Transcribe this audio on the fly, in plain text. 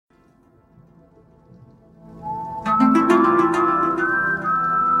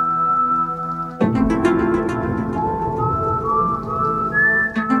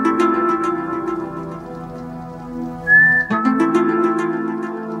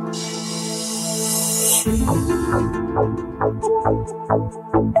Hi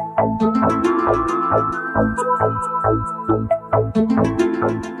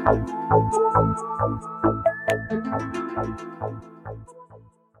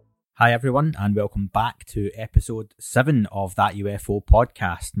everyone, and welcome back to episode 7 of That UFO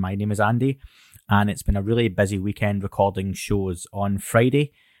podcast. My name is Andy, and it's been a really busy weekend recording shows. On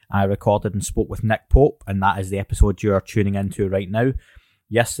Friday, I recorded and spoke with Nick Pope, and that is the episode you are tuning into right now.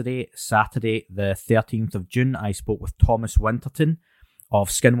 Yesterday, Saturday, the 13th of June, I spoke with Thomas Winterton of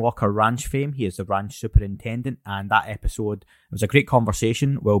Skinwalker Ranch fame. He is the ranch superintendent, and that episode, it was a great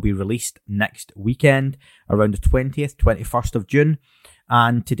conversation, will be released next weekend around the 20th, 21st of June.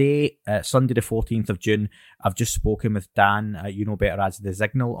 And today, Sunday the 14th of June, I've just spoken with Dan, you know better as The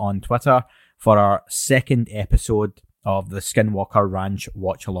Signal on Twitter, for our second episode of the Skinwalker Ranch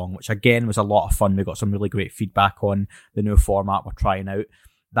Watch Along, which again was a lot of fun. We got some really great feedback on the new format we're trying out.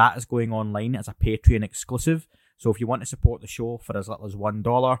 That is going online as a Patreon exclusive. So if you want to support the show for as little as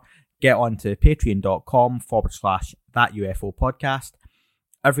 $1, get on to patreon.com/That UFO podcast.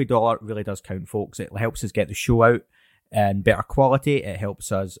 Every dollar really does count, folks. It helps us get the show out in better quality. It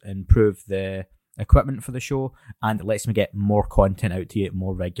helps us improve the equipment for the show, and it lets me get more content out to you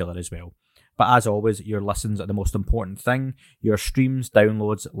more regular as well. But as always, your listens are the most important thing. Your streams,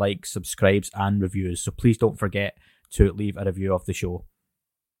 downloads, likes, subscribes, and reviews. So please don't forget to leave a review of the show.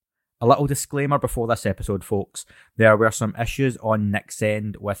 A little disclaimer before this episode, folks. There were some issues on Nick's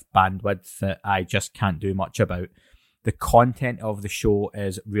end with bandwidth that I just can't do much about. The content of the show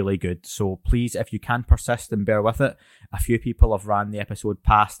is really good, so please, if you can persist and bear with it. A few people have ran the episode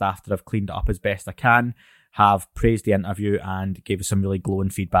past after I've cleaned it up as best I can, have praised the interview and gave us some really glowing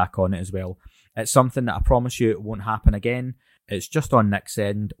feedback on it as well. It's something that I promise you won't happen again. It's just on Nick's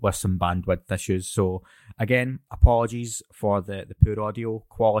end with some bandwidth issues. So again, apologies for the poor audio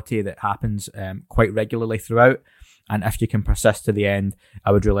quality that happens quite regularly throughout. And if you can persist to the end,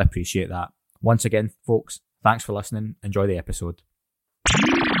 I would really appreciate that. Once again, folks, thanks for listening. Enjoy the episode.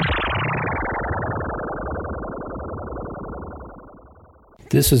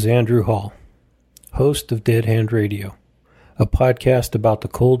 This is Andrew Hall, host of Dead Hand Radio, a podcast about the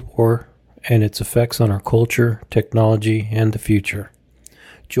Cold War and its effects on our culture, technology, and the future.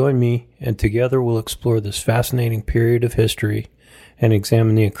 Join me, and together we'll explore this fascinating period of history and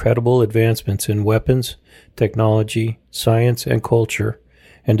examine the incredible advancements in weapons, technology, science, and culture,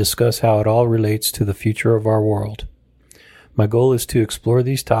 and discuss how it all relates to the future of our world. My goal is to explore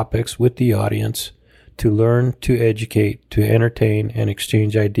these topics with the audience, to learn, to educate, to entertain, and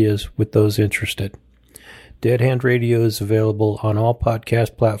exchange ideas with those interested. Dead Hand Radio is available on all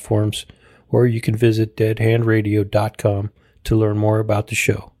podcast platforms, or you can visit deadhandradio.com to learn more about the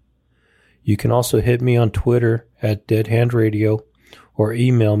show. You can also hit me on Twitter at deadhandradio or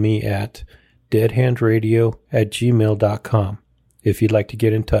email me at deadhandradio@gmail.com if you'd like to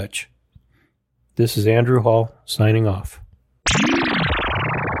get in touch. This is Andrew Hall signing off.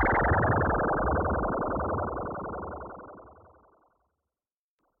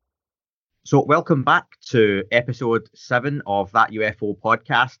 So welcome back to episode 7 of That UFO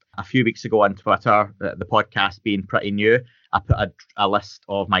podcast. A few weeks ago on Twitter, the podcast being pretty new, I put a list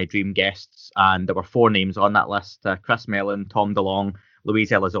of my dream guests, and there were 4 names on that list. Chris Mellon, Tom DeLonge,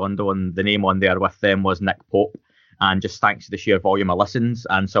 Louise Elizondo, and the name on there with them was Nick Pope. And just thanks to the sheer volume of listens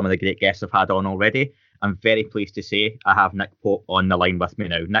and some of the great guests I've had on already, I'm very pleased to say I have Nick Pope on the line with me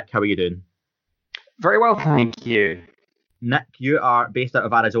now. Nick, how are you doing? Very well, thank you. Nick, you are based out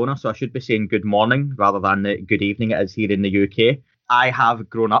of Arizona, so I should be saying good morning rather than good evening it is here in the UK. I have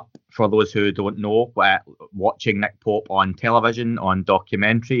grown up, for those who don't know, watching Nick Pope on television, on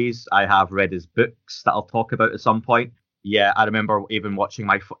documentaries. I have read his books that I'll talk about at some point. Yeah, I remember even watching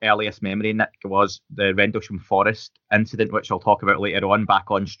my earliest memory, Nick, was the Rendlesham Forest incident, which I'll talk about later on, back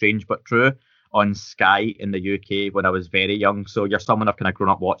on Strange But True on Sky in the UK when I was very young. So you're someone I've kind of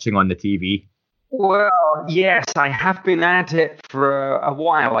grown up watching on the TV. Well, yes, I have been at it for a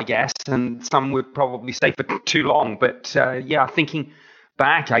while, I guess, and some would probably say for too long. But yeah, thinking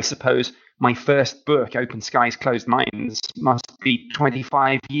back, I suppose my first book, Open Skies, Closed Minds, must be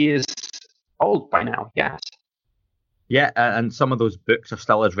 25 years old by now, yes. Yeah, and some of those books are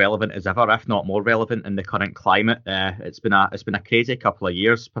still as relevant as ever, if not more relevant in the current climate. It's been a crazy couple of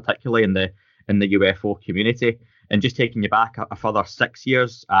years, particularly in the UFO community. And just taking you back a further 6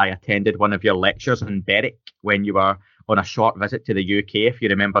 years, I attended one of your lectures in Berwick when you were on a short visit to the UK, if you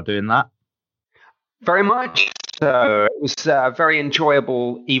remember doing that. Very much so. It was a very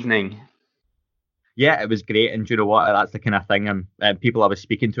enjoyable evening. Yeah, it was great, and do you know what? That's the kind of thing. And people I was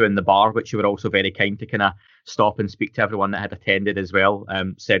speaking to in the bar, which you were also very kind to kind of stop and speak to everyone that had attended as well.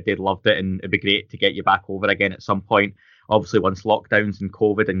 Said they'd loved it, and it'd be great to get you back over again at some point. Obviously, once lockdowns and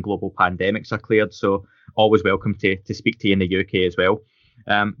COVID and global pandemics are cleared, so always welcome to speak to you in the UK as well.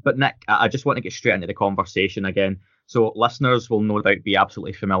 But Nick, I just want to get straight into the conversation again. So listeners will no doubt be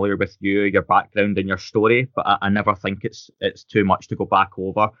absolutely familiar with you, your background and your story, but I never think it's too much to go back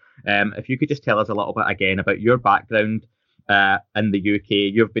over. If you could just tell us a little bit again about your background in the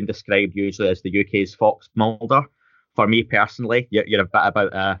UK. You've been described usually as the UK's Fox Mulder. For me personally, you're a bit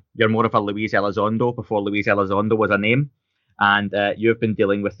about, you're more of a Luis Elizondo before Luis Elizondo was a name. And you've been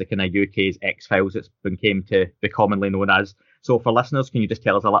dealing with the kind of UK's X-Files it's came to be commonly known as. So for listeners, can you just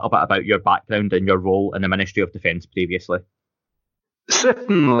tell us a little bit about your background and your role in the Ministry of Defence previously?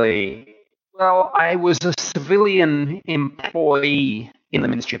 Certainly. Well, I was a civilian employee in the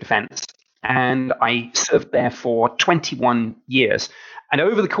Ministry of Defence, and I served there for 21 years. And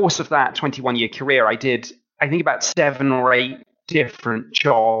over the course of that 21-year career, I did, I think, about 7 or 8 different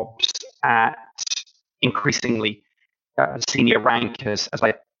jobs at increasingly senior rank as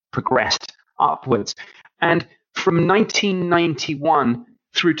I progressed upwards. And from 1991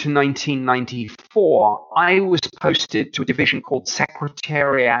 through to 1994, I was posted to a division called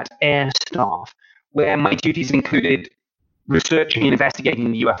Secretariat Air Staff, where my duties included researching and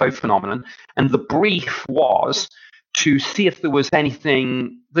investigating the UFO phenomenon. And the brief was to see if there was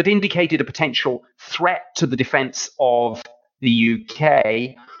anything that indicated a potential threat to the defense of the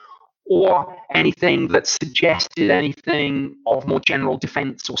UK, or anything that suggested anything of more general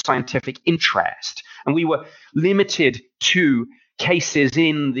defense or scientific interest. And we were limited to cases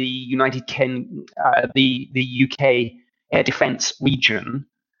in the the UK air defense region.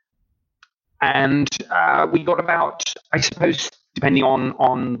 And we got about, I suppose, depending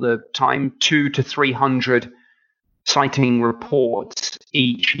on the time, 200 to 300 sighting reports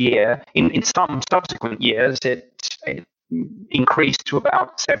each year. In some subsequent years, it increased to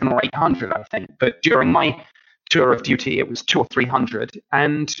about 700 or 800, I think. But during my tour of duty, it was 200 or 300,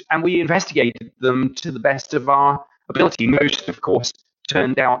 and we investigated them to the best of our ability. Most, of course,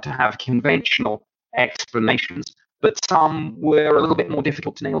 turned out to have conventional explanations, but some were a little bit more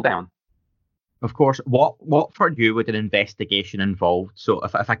difficult to nail down. Of course, what for you would an investigation involve? So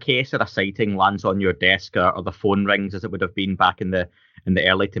if a case or a sighting lands on your desk, or the phone rings as it would have been back in the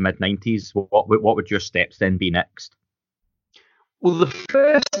early to mid 90s, what would your steps then be next? Well, the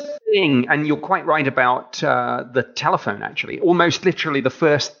first thing, and you're quite right about the telephone, actually. Almost literally the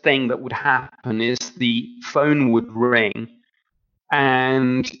first thing that would happen is the phone would ring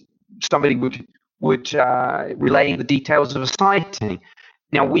and somebody would relay the details of a sighting.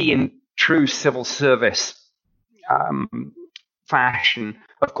 Now, we, in true civil service fashion,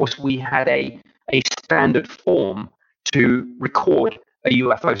 of course, we had a standard form to record a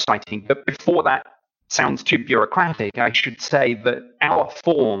UFO sighting. But before that sounds too bureaucratic, I should say that our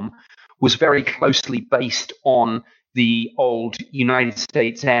form was very closely based on the old United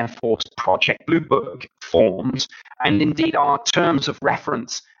States Air Force Project Blue Book forms, and indeed our terms of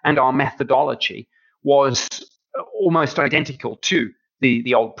reference and our methodology was almost identical to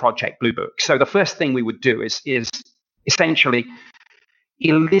the old Project Blue Book. So the first thing we would do is essentially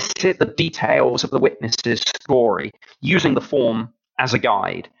elicit the details of the witness's story using the form as a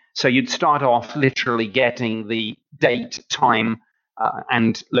guide. So you'd start off literally getting the date, time,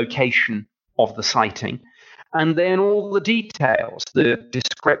 and location of the sighting, and then all the details, the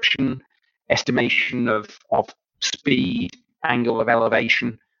description, estimation of speed, angle of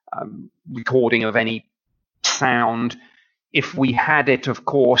elevation, recording of any sound. If we had it, of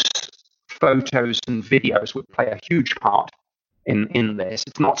course, photos and videos would play a huge part in this.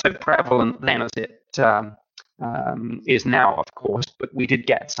 It's not so prevalent then as it is now, of course, but we did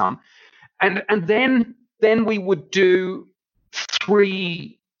get some. And then we would do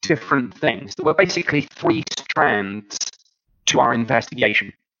 3 different things. There were basically 3 strands to our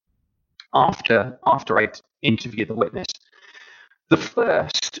investigation after I'd interviewed the witness. The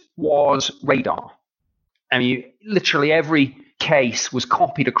first was radar. I mean, literally every case was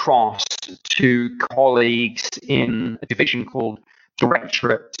copied across to colleagues in a division called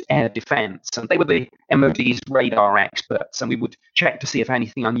Directorate Air Defense, and they were the MOD's radar experts, and we would check to see if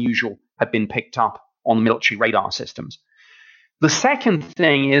anything unusual had been picked up on military radar systems. The second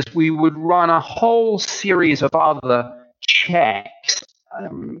thing is we would run a whole series of other checks,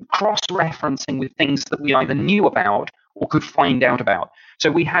 cross-referencing with things that we either knew about or could find out about.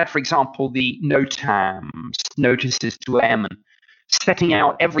 So we had, for example, the NOTAMs, notices to airmen, setting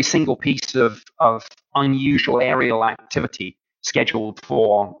out every single piece of unusual aerial activity scheduled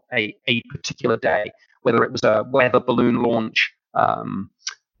for a particular day, whether it was a weather balloon launch,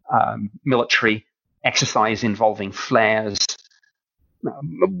 military exercise involving flares,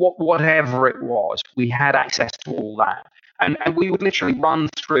 whatever it was. We had access to all that. And we would literally run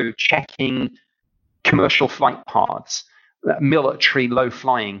through checking commercial flight paths, military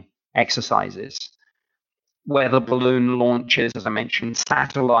low-flying exercises, weather balloon launches, as I mentioned,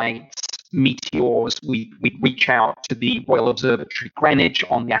 satellites, meteors. We'd reach out to the Royal Observatory Greenwich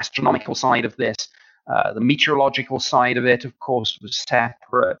on the astronomical side of this. The meteorological side of it, of course, was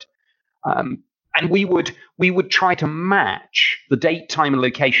separate. And we would try to match the date, time, and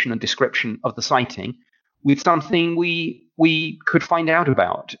location and description of the sighting with something we could find out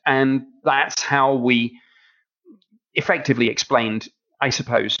about. And that's how we effectively explained, I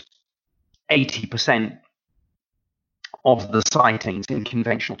suppose, 80% of the sightings in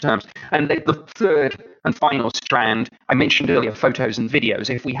conventional terms. And the third and final strand, I mentioned earlier, photos and videos.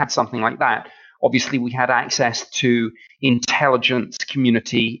 If we had something like that, obviously we had access to intelligence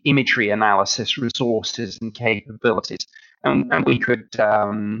community imagery analysis resources and capabilities, and we could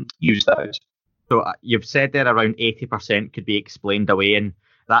use those. So you've said there around 80% could be explained away, and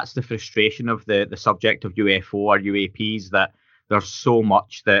that's the frustration of the subject of UFO or UAPs, that there's so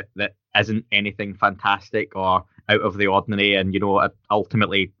much that isn't anything fantastic or out of the ordinary, and it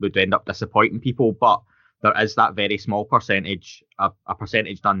ultimately would end up disappointing people. But there is that very small percentage, a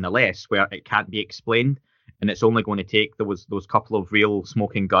percentage nonetheless, where it can't be explained, and it's only going to take those couple of real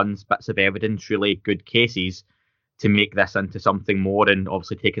smoking guns, bits of evidence, really good cases to make this into something more and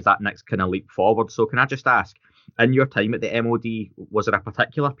obviously take us that next kind of leap forward. So can I just ask, in your time at the MOD, was there a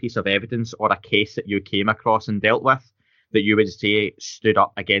particular piece of evidence or a case that you came across and dealt with that you would say stood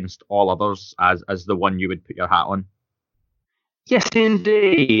up against all others as the one you would put your hat on? Yes,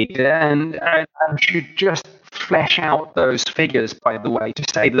 indeed. And I should just flesh out those figures, by the way, to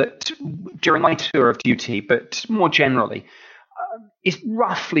say that during my tour of duty, but more generally,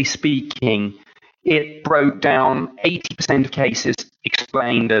 roughly speaking, it broke down 80% of cases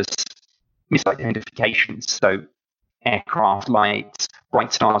explained as misidentifications. So aircraft, lights,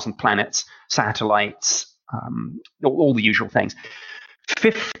 bright stars and planets, satellites, all the usual things.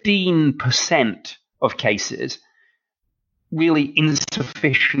 15% of cases, really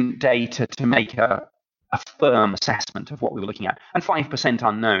insufficient data to make a firm assessment of what we were looking at, and 5%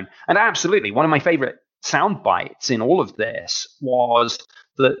 unknown. And absolutely, one of my favorite sound bites in all of this was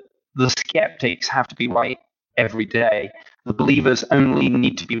that the skeptics have to be right every day. The believers only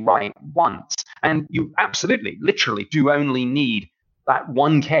need to be right once. And you absolutely, literally do only need that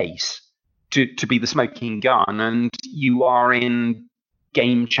one case to be the smoking gun, and you are in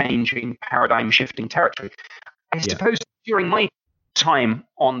game-changing, paradigm-shifting territory. I suppose during my time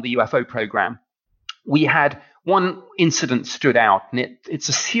on the UFO program, we had one incident stood out, and it's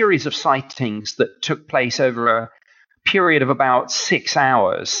a series of sightings that took place over a period of about 6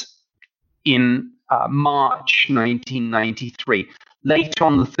 hours in March 1993, late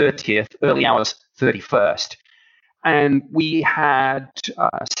on the 30th, early hours 31st. And we had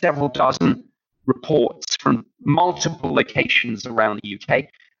several dozen reports from multiple locations around the UK,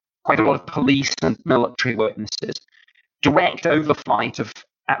 quite a lot of police and military witnesses, direct overflight of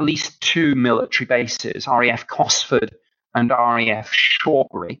at least two military bases, RAF Cosford and RAF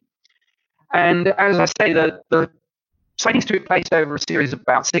Shawbury. And as I say, the sightings took place over a series of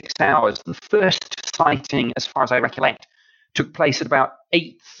about 6 hours. The first sighting, as far as I recollect, took place at about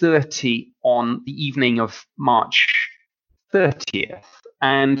 8:30 on the evening of March 30th.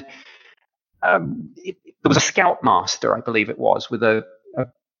 And there was a scoutmaster, I believe it was, with a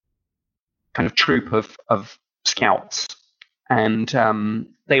kind of troop of scouts. And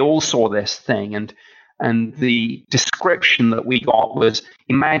they all saw this thing. And the description that we got was,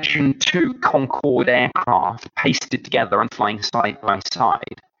 imagine two Concorde aircraft pasted together and flying side by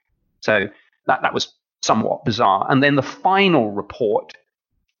side. So that was somewhat bizarre. And then the final report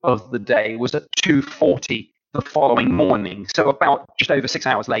of the day was at 2:40 the following morning, so about just over 6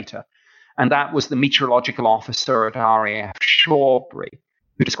 hours later. And that was the meteorological officer at RAF Shawbury,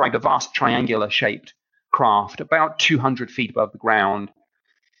 who described a vast triangular-shaped craft about 200 feet above the ground,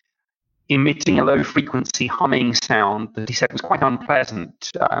 emitting a low-frequency humming sound that he said was quite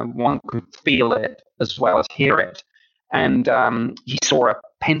unpleasant. One could feel it as well as hear it. And he saw a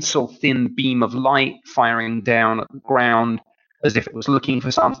pencil-thin beam of light firing down at the ground as if it was looking for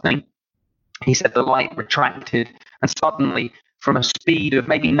something. He said the light retracted, and suddenly, from a speed of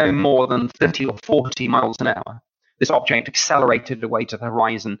maybe no more than 30 or 40 miles an hour, this object accelerated away to the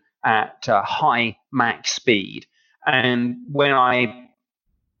horizon at high Mach speed. And when I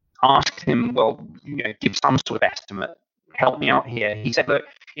asked him, well, give some sort of estimate, help me out here. He said, look,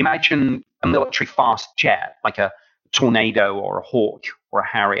 imagine a military fast jet, like a Tornado or a Hawk or a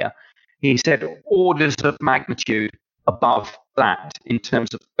Harrier. He said orders of magnitude above that in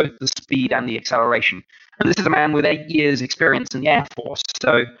terms of both the speed and the acceleration. And this is a man with 8 years experience in the Air Force.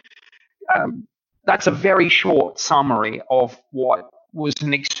 So that's a very short summary of what was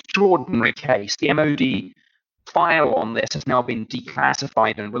an extraordinary case. The MOD file on this has now been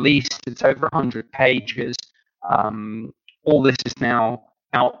declassified and released. It's over 100 pages. All this is now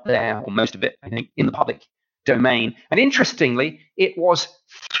out there, or most of it, I think, in the public domain. And interestingly, it was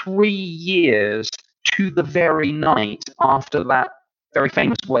 3 years to the very night after that very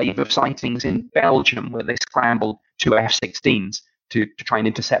famous wave of sightings in Belgium where they scrambled two F-16s to try and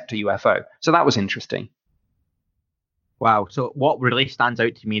intercept a UFO. So that was interesting. Wow. So what really stands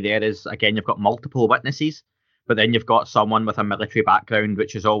out to me there is, again, you've got multiple witnesses, but then you've got someone with a military background,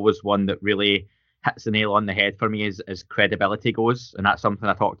 which is always one that really hits the nail on the head for me as credibility goes. And that's something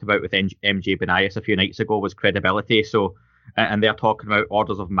I talked about with MJ Banias a few nights ago, was credibility. So, and they're talking about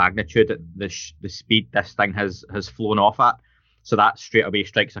orders of magnitude at the speed this thing has flown off at. So that straight away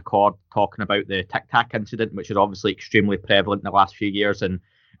strikes a chord, talking about the Tic Tac incident, which is obviously extremely prevalent in the last few years. And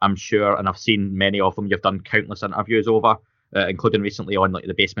I'm sure, and I've seen many of them, you've done countless interviews over, including recently on like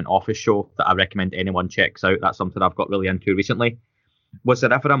the Basement Office show that I recommend anyone checks out. That's something I've got really into recently. Was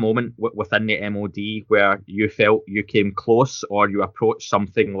there ever a moment within the MOD where you felt you came close, or you approached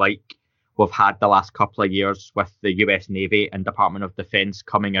something like we've had the last couple of years with the US Navy and Department of Defense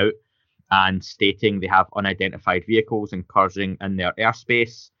coming out and stating they have unidentified vehicles incursioning in their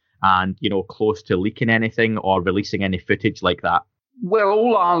airspace and, you know, close to leaking anything or releasing any footage like that? Well,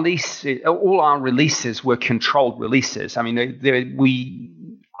 all our releases were controlled releases. I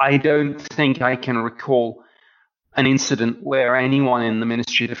mean, I don't think I can recall an incident where anyone in the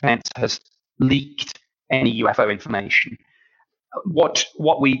Ministry of Defense has leaked any UFO information. What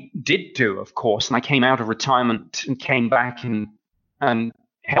we did do, of course, and I came out of retirement and came back and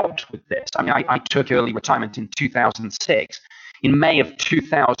helped with this. I mean, I took early retirement in 2006. In May of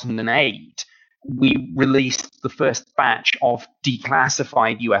 2008, we released the first batch of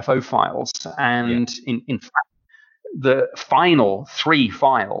declassified UFO files. And in fact, the final 3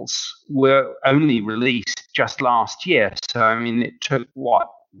 files were only released just last year. So, I mean, it took,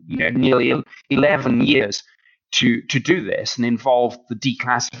 nearly 11 years to do this, and involved the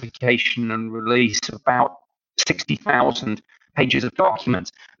declassification and release of about 60,000 pages of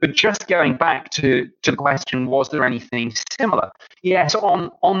documents. But just going back to the question, was there anything similar? Yes,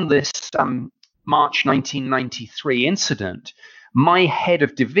 on this March 1993 incident, my head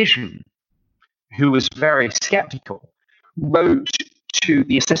of division, who was very skeptical, wrote to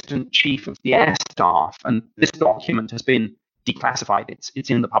the assistant chief of the air staff, and this document has been declassified. It's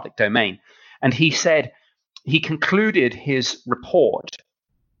in the public domain. And he said, he concluded his report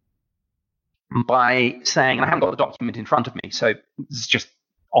by saying, and I haven't got the document in front of me, so this is just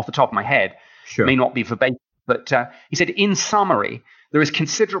off the top of my head, sure, may not be verbatim, but he said, in summary, there is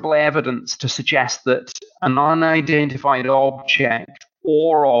considerable evidence to suggest that an unidentified object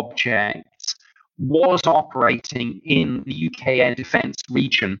or objects was operating in the UK air defense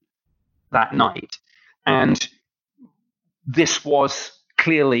region that night. And this was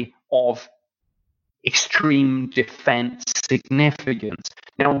clearly of extreme defense significance.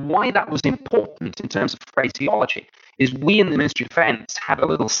 Now, why that was important in terms of phraseology is we in the Ministry of Defense had a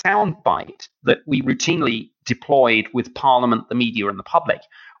little soundbite that we routinely deployed with Parliament, the media, and the public,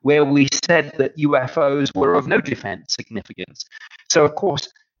 where we said that UFOs were of no defense significance. So, of course,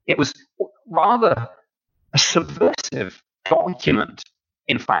 it was rather a subversive document,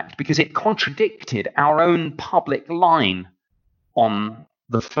 in fact, because it contradicted our own public line on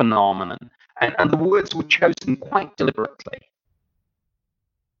the phenomenon. And the words were chosen quite deliberately.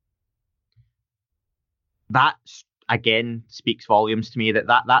 That, again, speaks volumes to me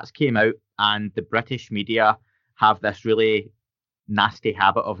that's came out, and the British media have this really nasty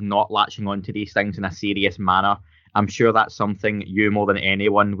habit of not latching onto these things in a serious manner. I'm sure that's something you more than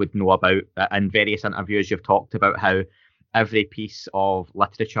anyone would know about. In various interviews, you've talked about how every piece of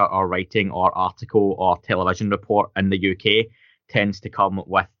literature or writing or article or television report in the UK tends to come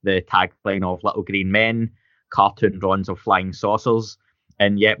with the tagline of little green men, cartoon drawings of flying saucers.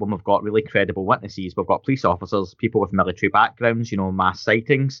 And yet when we've got really credible witnesses, we've got police officers, people with military backgrounds, mass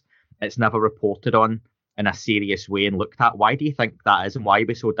sightings, it's never reported on in a serious way and looked at. Why do you think that is, and why are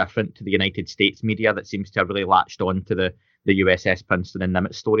we so different to the United States media that seems to have really latched on to the USS Princeton and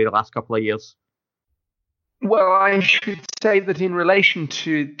Nimitz story the last couple of years? Well, I should say that in relation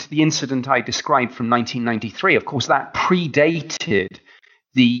to the incident I described from 1993, of course, that predated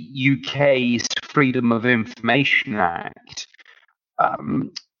the UK's Freedom of Information Act.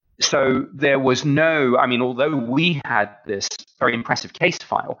 So there was no, I mean, although we had this very impressive case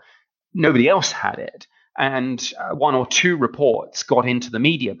file, nobody else had it. And one or two reports got into the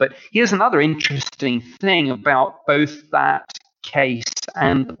media. But here's another interesting thing about both that case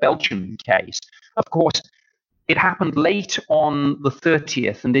and the Belgium case. Of course, it happened late on the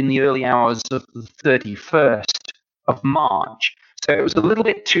 30th and in the early hours of the 31st of March. So it was a little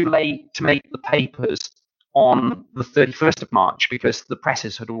bit too late to make the papers on the 31st of March because the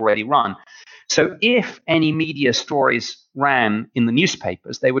presses had already run. So if any media stories ran in the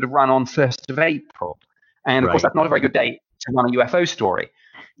newspapers, they would have run on 1st of April. And of course, that's not a very good date to run a UFO story,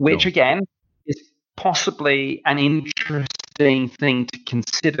 which again is possibly an interesting thing to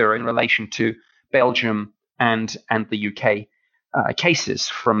consider in relation to Belgium and the UK cases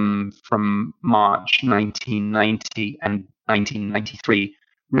from March 1990 and 1993,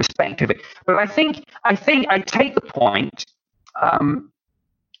 respectively. But I think I take the point.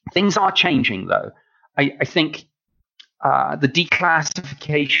 Things are changing, though. I think the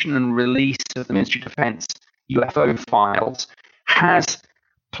declassification and release of the Ministry of Defense UFO files has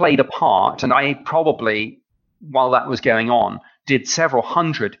played a part, and I probably, while that was going on, did several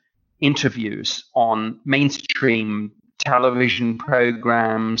hundred interviews on mainstream television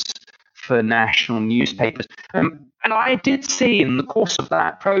programs for national newspapers. And I did see in the course of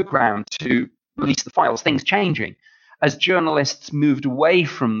that program to release the files, things changing as journalists moved away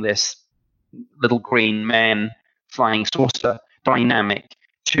from this little green man flying saucer dynamic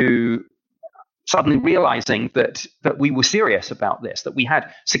to suddenly realizing that we were serious about this, that we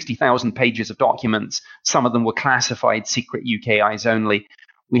had 60,000 pages of documents. Some of them were classified, secret UK eyes only.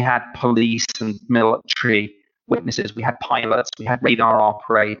 We had police and military witnesses. We had pilots. We had radar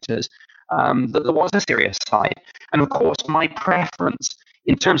operators. That there was a serious side. And of course, my preference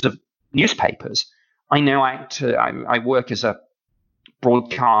in terms of newspapers, I work as a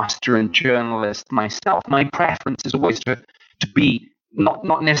broadcaster and journalist myself. My preference is always to be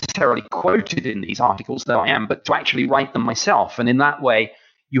not necessarily quoted in these articles, though I am, but to actually write them myself. And in that way,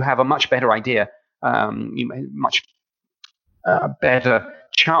 you have a much better idea, much better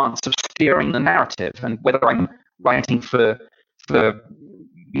chance of steering the narrative. And whether I'm writing for the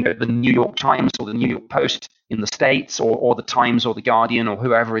New York Times or the New York Post in the States, or the Times or the Guardian or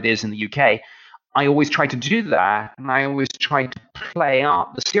whoever it is in the UK, I always try to do that, and I always try to play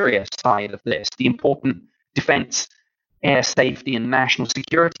up the serious side of this, the important defense, air safety, and national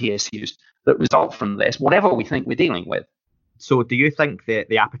security issues that result from this, whatever we think we're dealing with. So do you think that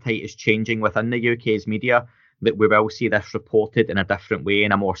the appetite is changing within the UK's media, that we will see this reported in a different way,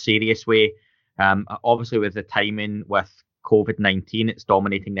 in a more serious way? Obviously, with the timing with COVID-19, it's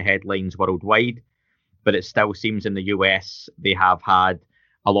dominating the headlines worldwide, but it still seems in the US they have had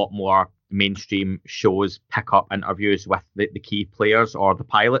a lot more mainstream shows pick up interviews with the key players or the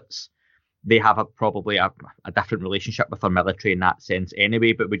pilots. They have probably a different relationship with their military in that sense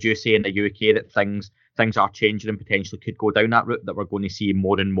anyway, but would you say in the UK that things are changing and potentially could go down that route, that we're going to see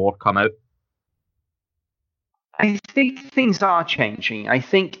more and more come out? I think things are changing. I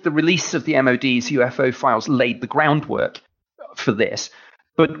think the release of the MOD's UFO files laid the groundwork for this.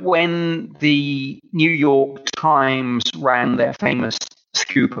 But when the New York Times ran their famous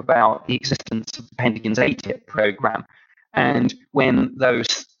scoop about the existence of the Pentagon's ATIP program, and when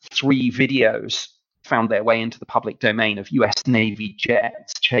those 3 videos found their way into the public domain of US Navy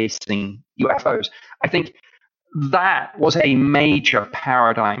jets chasing UFOs, I think that was a major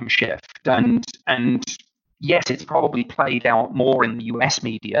paradigm shift. And yes, it's probably played out more in the US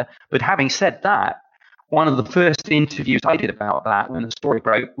media, but having said that, one of the first interviews I did about that when the story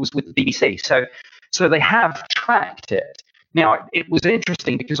broke was with the BBC. So they have tracked it. Now, it was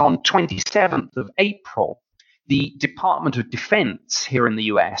interesting because on 27th of April, the Department of Defense here in the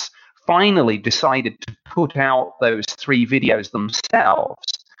US finally decided to put out those 3 videos themselves.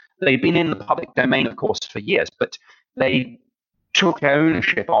 They'd been in the public domain, of course, for years, but they took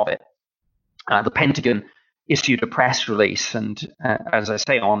ownership of it. The Pentagon issued a press release, and as I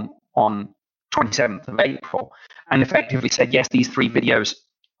say, on 27th of April, and effectively said, yes, these 3 videos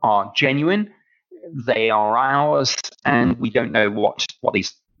are genuine, they are ours, and we don't know what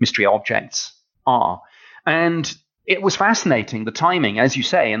these mystery objects are. And it was fascinating, the timing, as you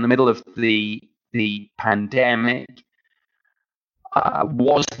say, in the middle of the pandemic.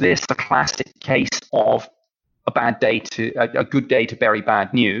 Was this a classic case of a good day to bury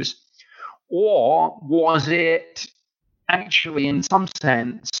bad news? Or was it actually, in some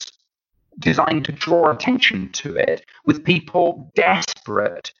sense, designed to draw attention to it, with people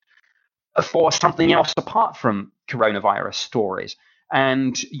desperate for something else apart from coronavirus stories?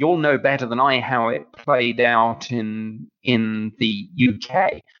 And you'll know better than I how it played out in the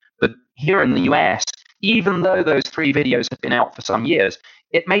UK. But here in the US, even though those 3 videos have been out for some years,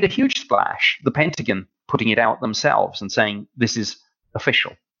 it made a huge splash. The Pentagon putting it out themselves and saying this is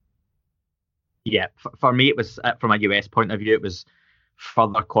official. Yeah, for me, it was, from a US point of view, it was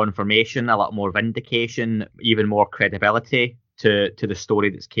further confirmation, a lot more vindication, even more credibility to the story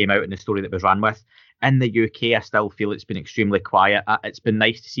that's came out and the story that was ran with. In the UK, I still feel it's been extremely quiet. It's been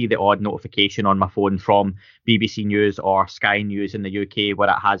nice to see the odd notification on my phone from BBC News or Sky News in the UK where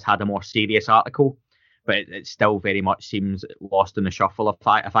it has had a more serious article, but it still very much seems lost in the shuffle.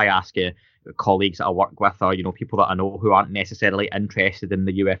 If I ask colleagues that I work with, or people that I know who aren't necessarily interested in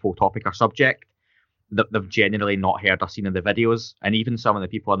the UFO topic or subject, they've generally not heard or seen of the videos. And even some of the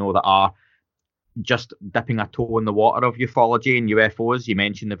people I know that are just dipping a toe in the water of ufology and UFOs, you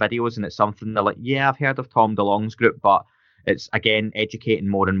mentioned the videos, and it's something they're like, yeah, I've heard of Tom DeLonge's group, but it's, again, educating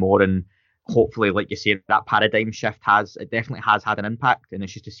more and more, and hopefully, like you say, that paradigm shift definitely has had an impact, and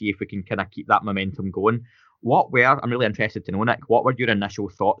it's just to see if we can kind of keep that momentum going. I'm really interested to know, Nick, what were your initial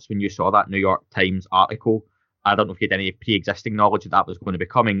thoughts when you saw that New York Times article? I don't know if you had any pre-existing knowledge that was going to be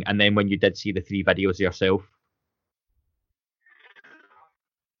coming, and then when you did see the 3 videos yourself.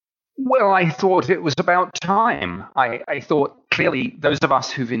 Well, I thought it was about time. I thought clearly those of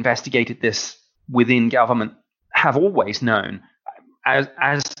us who've investigated this within government have always known, as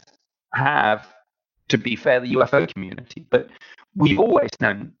have, to be fair, the UFO community, but we've always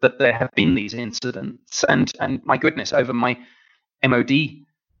known that there have been these incidents. And my goodness, over my MOD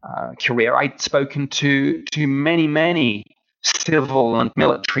career, I'd spoken to many civil and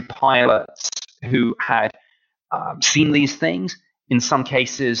military pilots who had seen these things. In some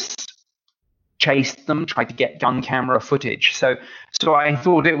cases, chased them, tried to get gun camera footage. So I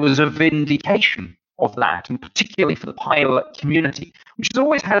thought it was a vindication of that, and particularly for the pilot community, which has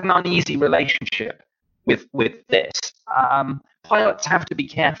always had an uneasy relationship with this. Pilots have to be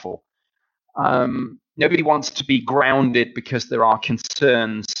careful. Nobody wants to be grounded because there are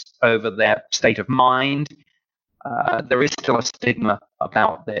concerns over their state of mind. There is still a stigma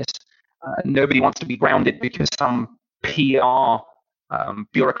about this. Nobody wants to be grounded because some PR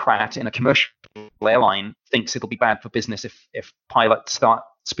bureaucrat in a commercial airline thinks it'll be bad for business if pilots start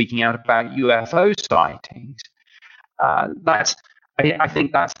speaking out about UFO sightings. I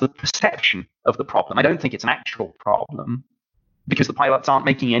think that's the perception of the problem. I don't think it's an actual problem, because the pilots aren't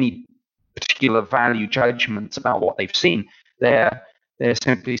making any particular value judgments about what they've seen. They're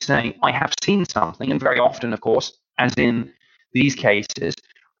simply saying, I have seen something, and very often, of course, as in these cases,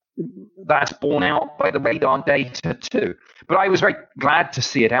 that's borne out by the radar data too. But I was very glad to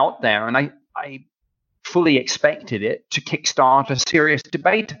see it out there, and I fully expected it to kickstart a serious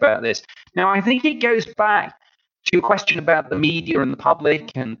debate about this. Now, I think it goes back to a question about the media and the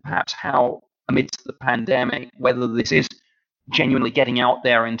public, and perhaps how, amidst the pandemic, whether this is genuinely getting out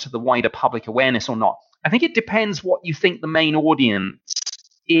there into the wider public awareness or not. I think it depends what you think the main audience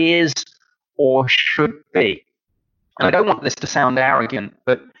is or should be. And I don't want this to sound arrogant,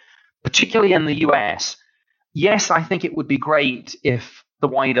 but particularly in the US, yes, I think it would be great if the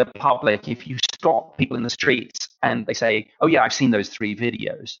wider public, if you stop people in the streets and they say, oh yeah, I've seen those 3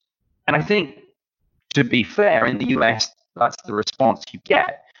 videos. And I think, to be fair, in the US, that's the response you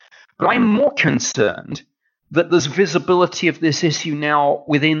get. But I'm more concerned that there's visibility of this issue now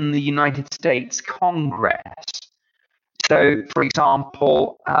within the United States Congress. So, for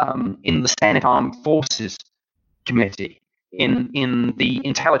example, in the Senate Armed Forces Committee, in the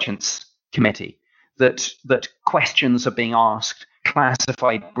Intelligence Committee, that questions are being asked,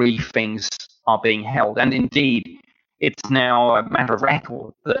 classified briefings are being held, and indeed, it's now a matter of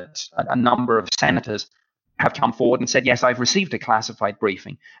record that a number of senators have come forward and said, yes, I've received a classified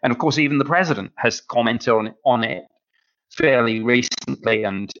briefing. And of course, even the president has commented on it fairly recently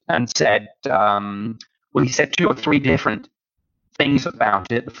and said, he said 2 or 3 different things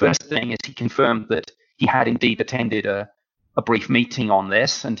about it. The first thing is he confirmed that he had indeed attended a brief meeting on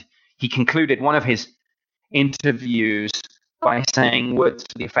this, and he concluded one of his interviews by saying words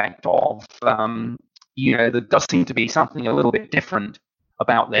to the effect of, there does seem to be something a little bit different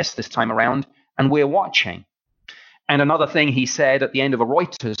about this time around, and we're watching. And another thing he said at the end of a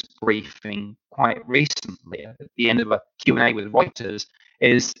Reuters briefing quite recently, at the end of a Q&A with Reuters,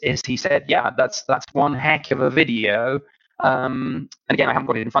 is he said, yeah, that's one heck of a video. And again, I haven't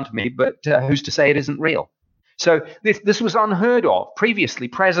got it in front of me, but who's to say it isn't real? So this was unheard of. Previously,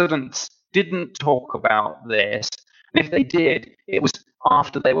 presidents didn't talk about this. And if they did, it was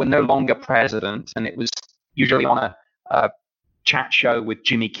after they were no longer president, and it was usually on a chat show with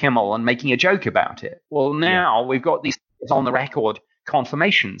Jimmy Kimmel and making a joke about it. Well, now we've got these on the record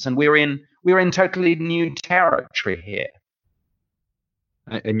confirmations, and we're in totally new territory here.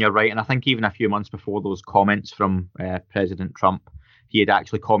 And you're right. And I think even a few months before those comments from President Trump, he had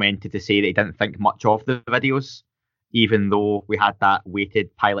actually commented to say that he didn't think much of the videos, even though we had that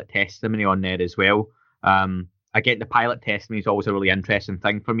weighted pilot testimony on there as well. Again, the pilot testimony is always a really interesting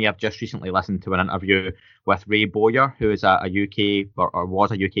thing for me. I've just recently listened to an interview with Ray Bowyer, who is a UK or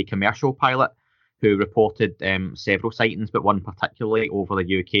was a UK commercial pilot, who reported several sightings, but one particularly over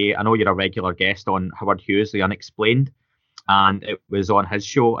the UK. I know you're a regular guest on Howard Hughes, The Unexplained, and it was on his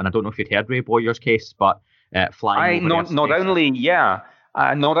show. And I don't know if you'd heard Ray Bowyer's case, but flying over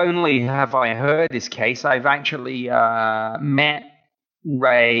not only have I heard his case, I've actually met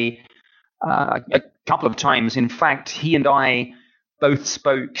Ray a couple of times. In fact, he and I both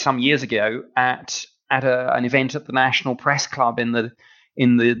spoke some years ago at an event at the National Press Club in the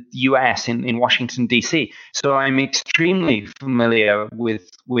US in Washington DC. So I'm extremely familiar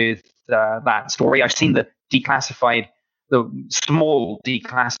with that story. I've seen the small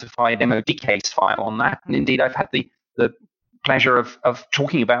declassified MOD case file on that, and indeed I've had the pleasure of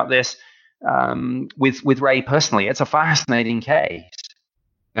talking about this with Ray personally. It's a fascinating case.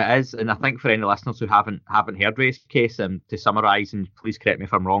 It is, and I think for any listeners who haven't heard Ray's case, to summarise, and please correct me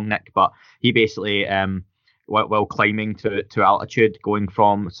if I'm wrong, Nick, but he basically, while climbing to altitude, going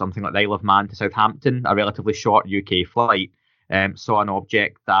from something like the Isle of Man to Southampton, a relatively short UK flight, saw an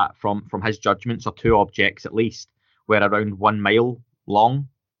object that, from his judgments, or two objects at least, were around 1 mile long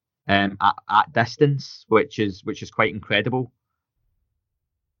at distance, which is quite incredible.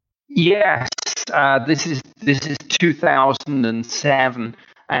 Yes, this is 2007.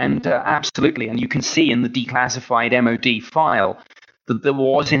 And absolutely, and you can see in the declassified MOD file that there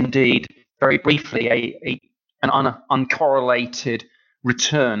was indeed very briefly an uncorrelated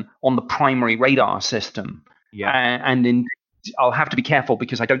return on the primary radar system. Yeah. And I'll have to be careful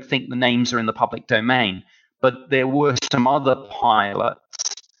because I don't think the names are in the public domain, but there were some other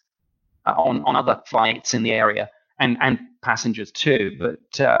pilots on other flights in the area and passengers too,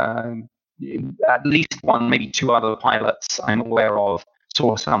 but at least one, maybe two other pilots I'm aware of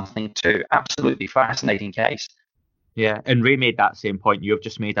saw something too. Absolutely fascinating case. Yeah, and Ray made that same point you've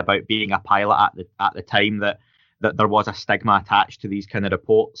just made about being a pilot at the time, that there was a stigma attached to these kind of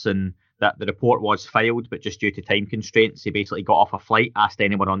reports, and that the report was filed, but just due to time constraints, he basically got off a flight, asked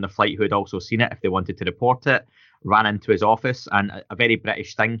anyone on the flight who had also seen it if they wanted to report it, ran into his office, and a very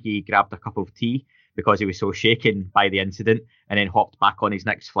British thing, he grabbed a cup of tea because he was so shaken by the incident, and then hopped back on his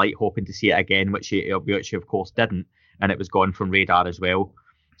next flight hoping to see it again, which he of course didn't, and it was gone from radar as well.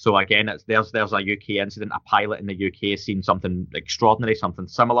 So again, there's a UK incident. A pilot in the UK has seen something extraordinary, something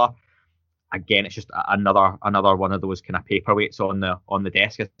similar. Again, it's just another one of those kind of paperweights on the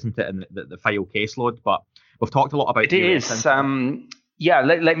desk, isn't it, in the file caseload. But we've talked a lot about it. Is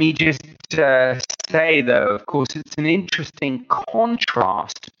let me just say, though, of course, it's an interesting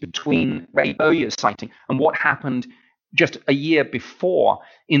contrast between Ray Bowyer's sighting and what happened just a year before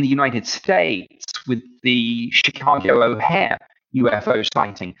in the United States with the Chicago O'Hare UFO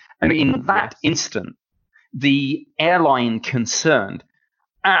sighting. And in that instant, the airline concerned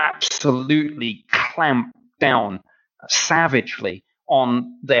absolutely clamped down savagely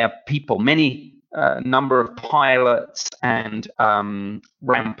on their people. Many number of pilots and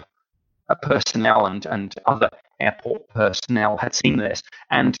ramp personnel and other airport personnel had seen this,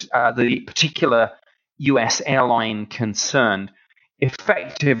 and the particular U.S. airline concerned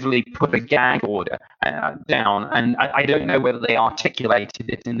effectively put a gag order down. And I don't know whether they articulated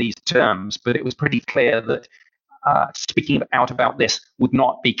it in these terms, but it was pretty clear that speaking out about this would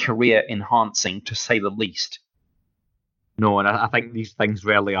not be career enhancing, to say the least. No, and I think these things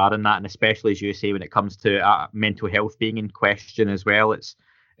rarely are in that, and especially, as you say, when it comes to mental health being in question as well, it's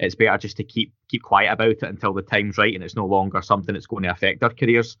better just to keep quiet about it until the time's right and it's no longer something that's going to affect our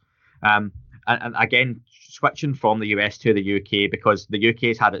careers. And again, switching from the US to the UK, because the UK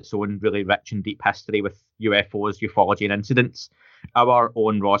has had its own really rich and deep history with UFOs, ufology and incidents. Our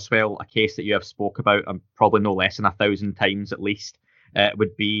own Roswell, a case that you have spoke about, and probably no less than 1,000 times at least,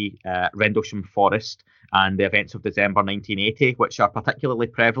 would be Rendlesham Forest and the events of December 1980, which are particularly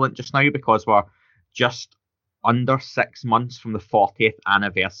prevalent just now because we're just under 6 months from the 40th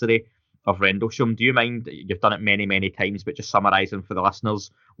anniversary of Rendlesham. Do you mind, you've done it many, many times, but just summarising for the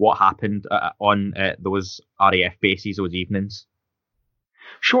listeners what happened on those RAF bases those evenings?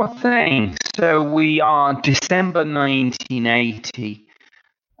 Sure thing. So we are December 1980,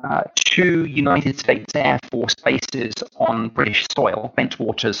 two United States Air Force bases on British soil,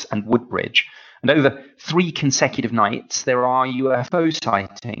 Bentwaters and Woodbridge. And over 3 consecutive nights, there are UFO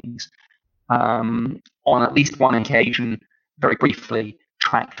sightings. On at least one occasion, very briefly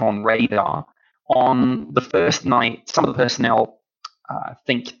tracked on radar. On the first night, some of the personnel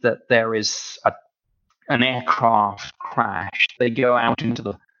think that there is an aircraft crash. They go out into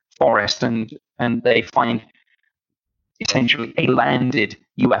the forest and they find essentially a landed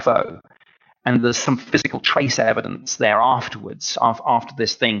UFO. And there's some physical trace evidence there afterwards, after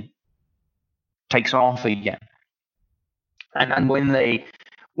this thing takes off again. And when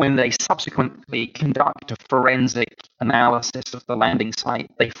they subsequently conduct a forensic analysis of the landing site,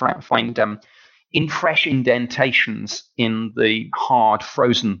 they find fresh indentations in the hard,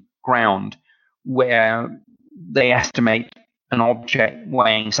 frozen ground where they estimate an object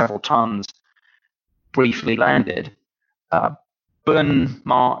weighing several tons briefly landed. Burn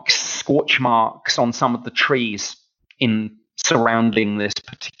marks, scorch marks on some of the trees surrounding this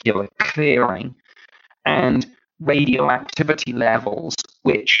particular clearing, and radioactivity levels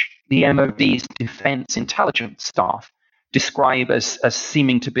which the MOD's defense intelligence staff describe as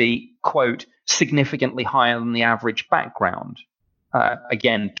seeming to be, quote, significantly higher than the average background.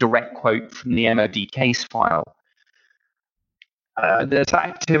 Again, direct quote from the MOD case file. There's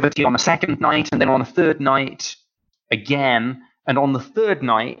activity on the second night, and then on the third night again. And on the third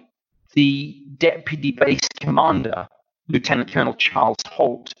night, the deputy base commander, Lieutenant Colonel Charles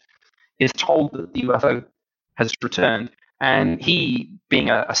Holt, is told that the UFO has returned. And he, being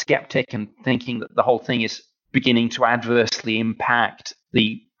a skeptic and thinking that the whole thing is beginning to adversely impact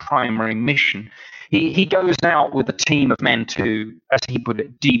the primary mission, he goes out with a team of men to, as he put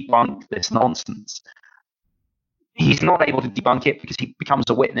it, debunk this nonsense. He's not able to debunk it because he becomes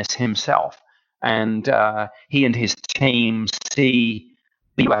a witness himself. And he and his team see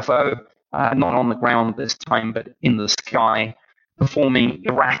the UFO, not on the ground this time, but in the sky, performing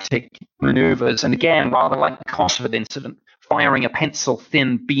erratic maneuvers. And again, rather like the Cosford incident, firing a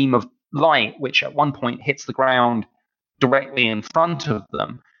pencil-thin beam of light, which at one point hits the ground directly in front of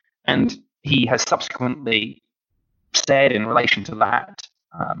them. And he has subsequently said in relation to that,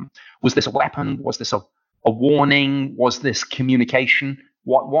 was this a weapon? Was this a warning? Was this communication?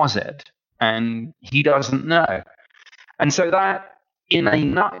 What was it? And he doesn't know. And so that, in a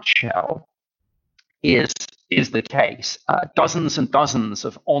nutshell, is the case. Dozens and dozens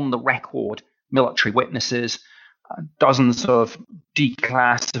of on-the-record military witnesses, dozens of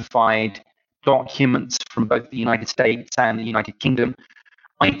declassified documents from both the United States and the United Kingdom.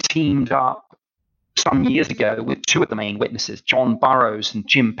 I teamed up some years ago with two of the main witnesses, John Burroughs and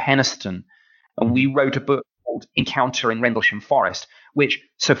Jim Penniston, and we wrote a book called Encounter in Rendlesham Forest, which,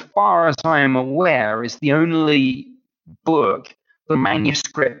 so far as I am aware, is the only book, the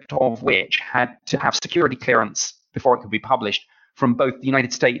manuscript of which had to have security clearance before it could be published from both the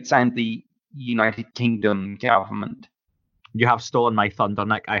United States and the United Kingdom government. You have stolen my thunder,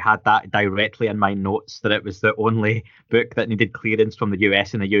 Nick. I had that directly in my notes, that it was the only book that needed clearance from the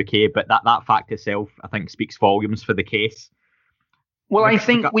US and the UK, but that fact itself, I think, speaks volumes for the case. Well, I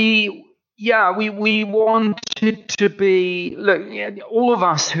think we wanted to be, look, all of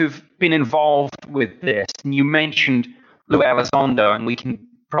us who've been involved with this, and you mentioned Lou Elizondo, and we can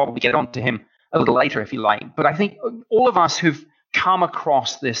probably get onto him a little later if you like, but I think all of us who've come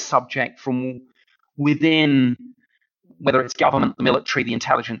across this subject from within, whether it's government, the military, the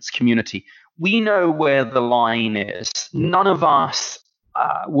intelligence community, we know where the line is. None of us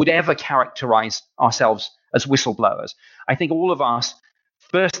would ever characterize ourselves as whistleblowers. I think all of us,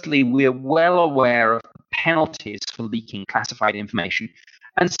 firstly, we're well aware of penalties for leaking classified information.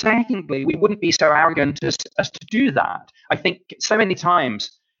 And secondly, we wouldn't be so arrogant as to do that. I think so many times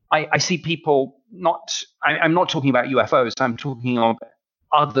I see people I'm not talking about UFOs, I'm talking of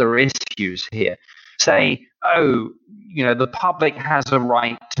other issues here, say, the public has a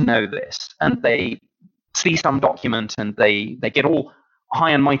right to know this. And they see some document and they get all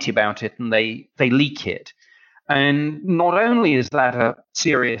high and mighty about it and they leak it. And not only is that a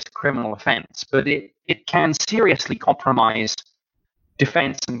serious criminal offense, but it can seriously compromise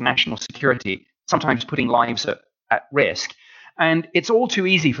defense and national security, sometimes putting lives at risk. And it's all too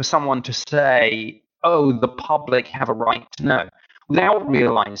easy for someone to say, the public have a right to know, without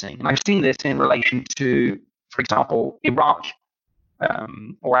realizing, and I've seen this in relation to, for example, Iraq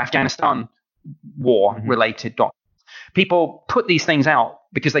or Afghanistan war-related documents. People put these things out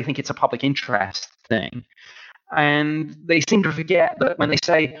because they think it's a public interest thing. And they seem to forget that when they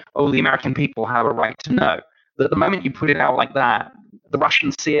say, the American people have a right to know, that the moment you put it out like that, the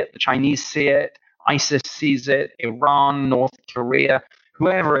Russians see it, the Chinese see it, ISIS sees it, Iran, North Korea,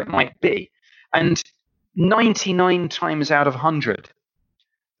 whoever it might be. And 99 times out of 100,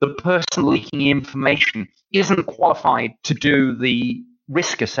 the person leaking information isn't qualified to do the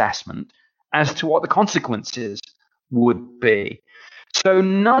risk assessment as to what the consequences would be. So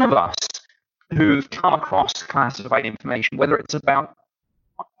none of us who've come across classified information, whether it's about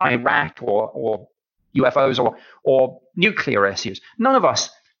Iraq or UFOs or nuclear issues, none of us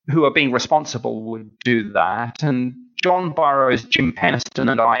who are being responsible would do that. And John Burroughs, Jim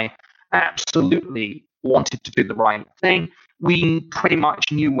Penniston, and I absolutely wanted to do the right thing. We pretty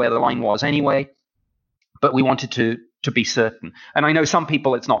much knew where the line was anyway, but we wanted to be certain. And I know some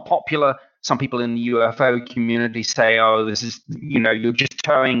people, it's not popular. Some people in the UFO community say, oh, this is, you're just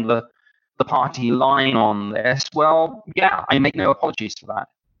towing the party line on this. Well, yeah, I make no apologies for that.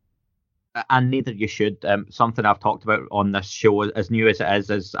 And neither you should. Something I've talked about on this show, as new as it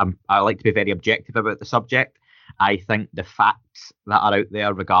is I like to be very objective about the subject. I think the facts that are out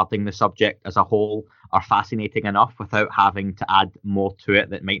there regarding the subject as a whole are fascinating enough without having to add more to it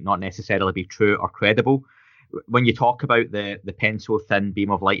that might not necessarily be true or credible. When you talk about the pencil thin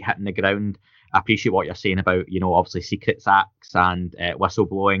beam of light hitting the ground, I appreciate what you're saying about, obviously Secrets Acts and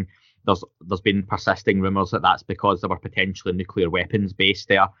whistleblowing. There's been persisting rumours that that's because there were potentially nuclear weapons based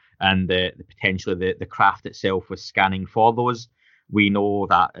there, and potentially the craft itself was scanning for those. We know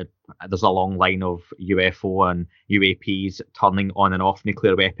that there's a long line of UFO and UAPs turning on and off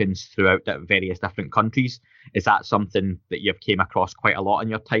nuclear weapons throughout various different countries. Is that something that you've came across quite a lot in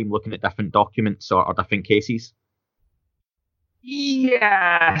your time looking at different documents or different cases?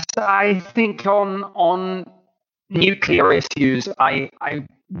 Yes, I think on nuclear issues, I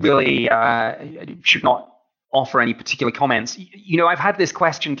really should not offer any particular comments. I've had this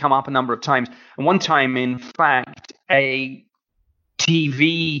question come up a number of times, and one time, in fact, a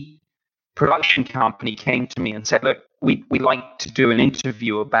TV production company came to me and said, look, we'd like to do an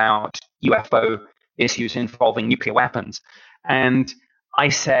interview about UFO issues involving nuclear weapons. And I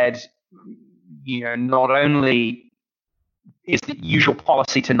said, not only is the usual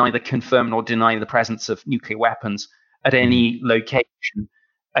policy to neither confirm nor deny the presence of nuclear weapons at any location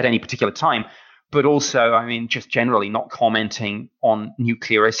at any particular time, but also, just generally not commenting on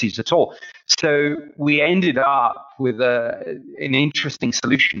nuclear issues at all. So we ended up with an interesting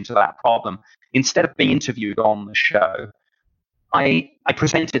solution to that problem. Instead of being interviewed on the show, I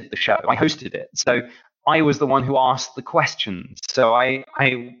presented the show. I hosted it. So I was the one who asked the questions. So I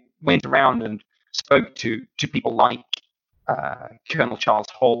went around and spoke to people like Colonel Charles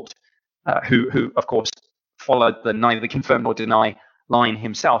Holt, who of course followed the neither confirm nor deny line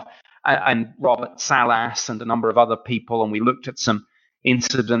himself, and Robert Salas and a number of other people, and we looked at some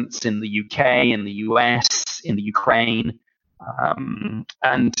incidents in the UK, in the US, in the Ukraine,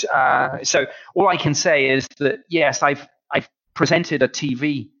 so all I can say is that yes, I've presented a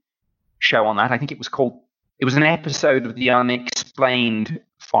TV show on that. I think it was an episode of the Unexplained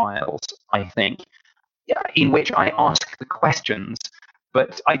Files, I think, in which I ask the questions,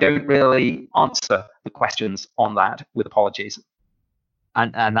 but I don't really answer the questions on that, with apologies.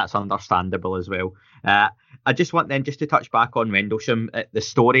 And that's understandable as well. I just want then just to touch back on Rendlesham. The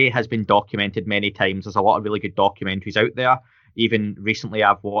story has been documented many times. There's a lot of really good documentaries out there. Even recently,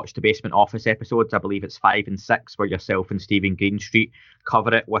 I've watched the Basement Office episodes. I believe it's 5 and 6, where yourself and Stephen Greenstreet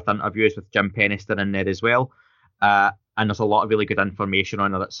cover it with interviews with Jim Penniston in there as well. And there's a lot of really good information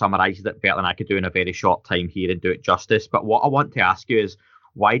on it that summarises it better than I could do in a very short time here and do it justice. But what I want to ask you is,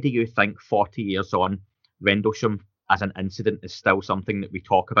 why do you think 40 years on, Rendlesham as an incident is still something that we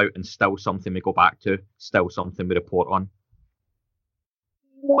talk about and still something we go back to, still something we report on?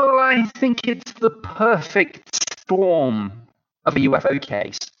 Well, I think it's the perfect storm of a UFO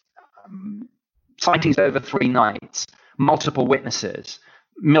case. Sightings over 3 nights, multiple witnesses,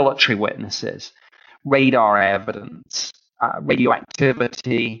 military witnesses, radar evidence,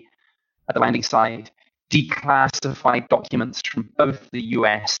 radioactivity at the landing site, declassified documents from both the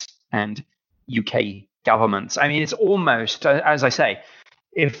US and UK governments. It's almost, as I say,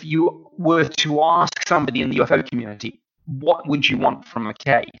 if you were to ask somebody in the UFO community, what would you want from a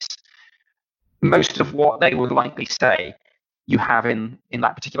case? Most of what they would likely say you have in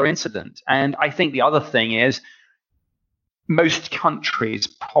that particular incident. And I think the other thing is, most countries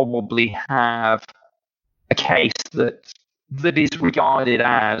probably have a case that is regarded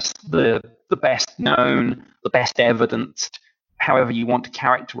as the best known, the best evidenced, however you want to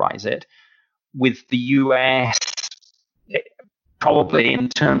characterize it. With the US, probably in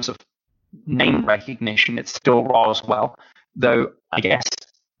terms of name recognition, it's still Roswell, though I guess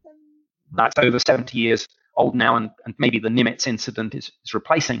that's over 70 years old now, and maybe the Nimitz incident is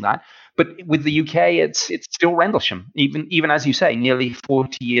replacing that. But with the UK, it's still Rendlesham, even as you say, nearly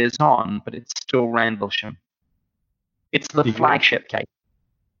 40 years on, but it's still Rendlesham. It's the flagship case.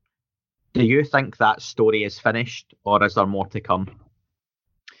 Do you think that story is finished, or is there more to come?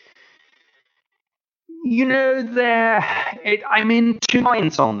 I'm in two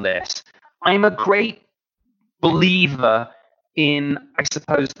minds on this. I'm a great believer in, I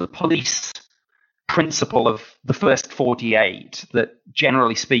suppose, the police principle of the first 48, that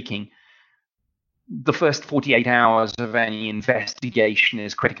generally speaking, the first 48 hours of any investigation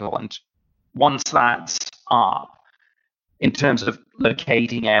is critical. And once that's up, in terms of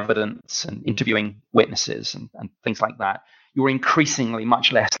locating evidence and interviewing witnesses and things like that, you're increasingly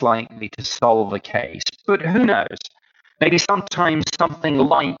much less likely to solve a case. But who knows? Maybe sometimes something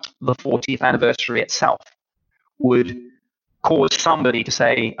like the 40th anniversary itself would cause somebody to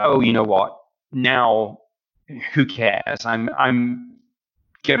say, oh, you know what? Now, who cares? I'm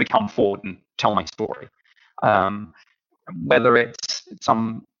going to come forward and tell my story. Whether it's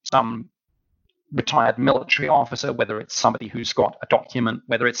some retired military officer, whether it's somebody who's got a document,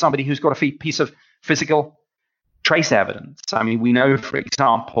 whether it's somebody who's got a piece of physical trace evidence. I mean, we know, for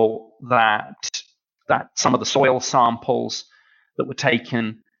example, that some of the soil samples that were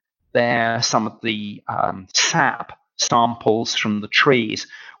taken there, some of the sap samples from the trees,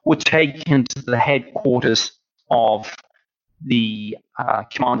 were taken to the headquarters of the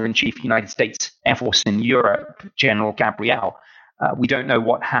Commander-in-Chief of the United States Air Force in Europe, General Gabriel. We don't know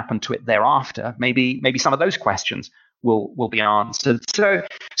what happened to it thereafter. Maybe some of those questions will be answered.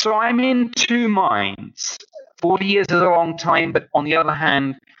 So I'm in two minds. 40 years is a long time, but on the other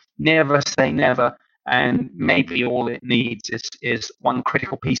hand, never say never. And maybe all it needs is one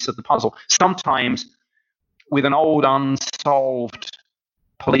critical piece of the puzzle. Sometimes with an old unsolved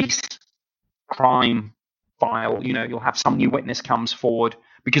police crime file, you'll have some new witness comes forward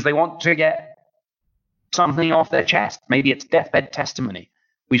because they want to get something off their chest. Maybe it's deathbed testimony.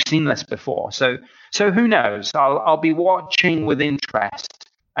 We've seen this before. So who knows? I'll be watching with interest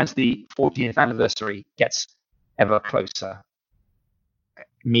as the 40th anniversary gets ever closer.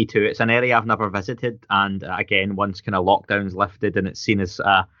 Me too. It's an area I've never visited, and again, once kind of lockdown's lifted and it's seen as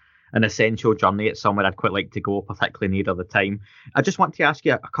an essential journey, it's somewhere I'd quite like to go, particularly near the time. I just want to ask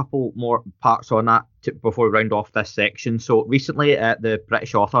you a couple more parts on that before we round off this section. So recently, the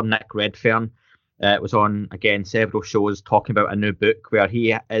British author Nick Redfern was on, again, several shows talking about a new book where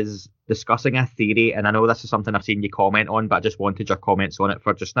he is discussing a theory, and I know this is something I've seen you comment on, but I just wanted your comments on it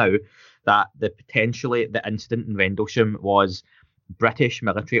for just now, that the incident in Rendlesham was British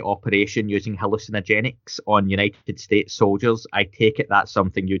military operation using hallucinogenics on United States soldiers. I take it that's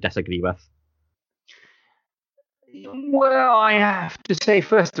something you disagree with. Well, I have to say,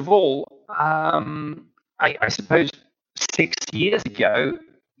 first of all, I suppose 6 years ago,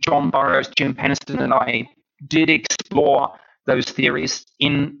 John Burroughs, Jim Penniston, and I did explore those theories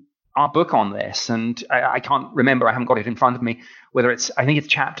in our book on this. And I can't remember, I haven't got it in front of me, whether I think it's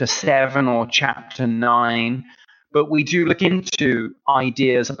chapter 7 or chapter 9. But we do look into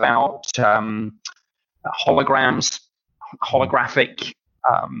ideas about holograms, holographic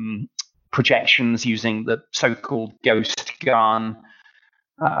projections using the so-called ghost gun.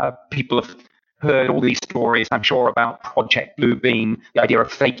 People have heard all these stories, I'm sure, about Project Bluebeam, the idea of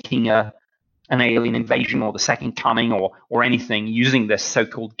faking an alien invasion or the second coming or anything using this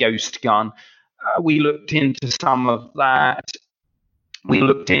so-called ghost gun. We looked into some of that. We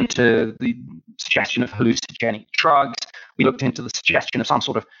looked into the suggestion of hallucinogenic drugs. We looked into the suggestion of some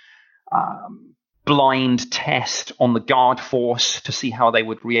sort of blind test on the guard force to see how they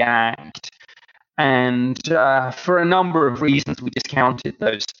would react. And for a number of reasons, we discounted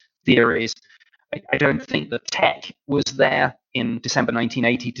those theories. I don't think the tech was there in December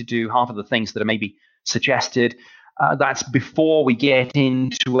 1980 to do half of the things that are maybe suggested. That's before we get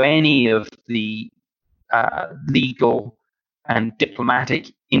into any of the legal and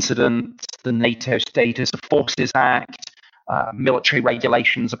diplomatic incidents, the NATO Status of Forces Act, military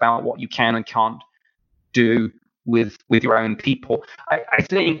regulations about what you can and can't do with your own people. I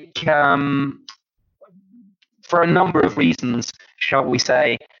think for a number of reasons, shall we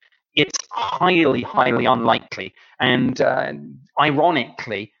say, it's highly, highly unlikely. And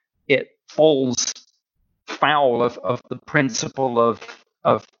ironically, it falls foul of the principle of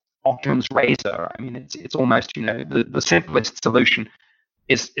Occam's razor. I mean, it's almost, the simplest solution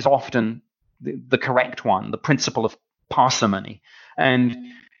is often the correct one, the principle of parsimony. And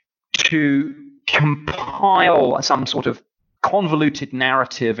to compile some sort of convoluted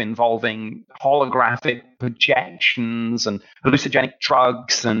narrative involving holographic projections and hallucinogenic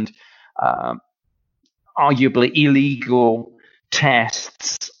drugs and arguably illegal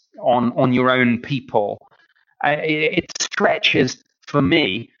tests on your own people, it stretches, for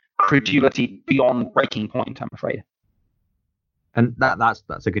me, credulity beyond breaking point, I'm afraid. And that's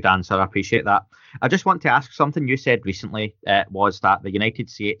a good answer. I appreciate that. I just want to ask something you said recently was that the United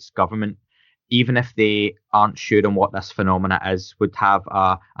States government even if they aren't sure on what this phenomena is, would have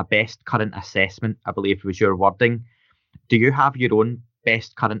a best current assessment, I believe was your wording. Do you have your own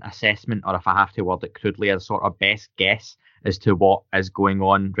best current assessment, or if I have to word it crudely, a sort of best guess as to what is going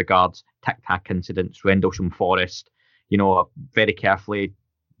on regards Tic Tac incidents, Rendlesham Forest, very carefully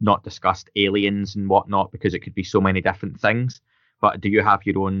not discussed aliens and whatnot, because it could be so many different things. But do you have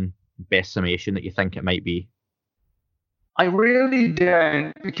your own best summation that you think it might be? I really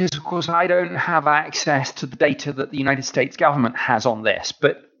don't, because of course I don't have access to the data that the United States government has on this.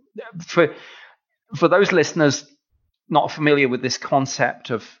 But for those listeners not familiar with this concept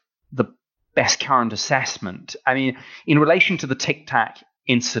of the best current assessment, I mean, in relation to the Tic Tac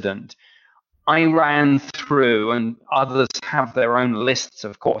incident, I ran through, and others have their own lists,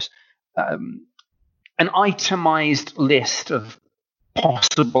 of course, an itemized list of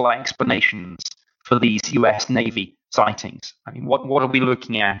possible explanations for these US Navy sightings. I mean, what are we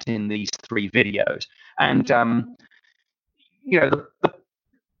looking at in these 3 videos? And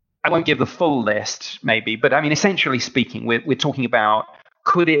I won't give the full list, maybe, but I mean, essentially speaking, we're talking about,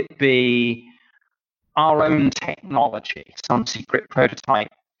 could it be our own technology, some secret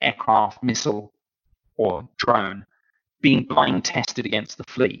prototype aircraft, missile, or drone being blind tested against the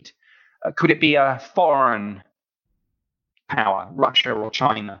fleet? Could it be a foreign power, Russia or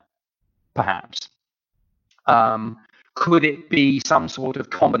China, perhaps? Could it be some sort of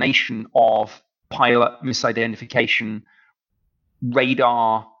combination of pilot misidentification,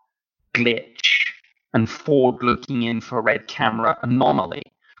 radar glitch, and forward-looking infrared camera anomaly?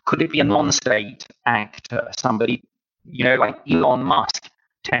 Could it be a non-state actor, somebody, like Elon Musk,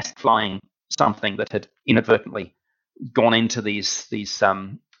 test flying something that had inadvertently gone into these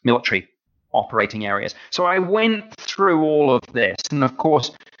military operating areas? So I went through all of this, and of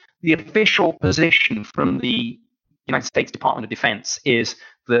course, the official position from the United States Department of Defense is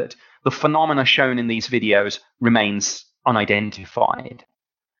that the phenomena shown in these videos remains unidentified.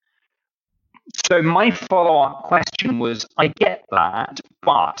 So my follow-up question was, I get that,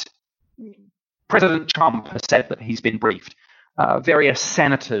 but President Trump has said that he's been briefed. Various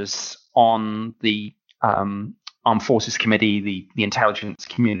senators on the Armed Forces Committee, the intelligence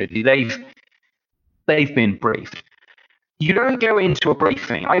community, they've been briefed. You don't go into a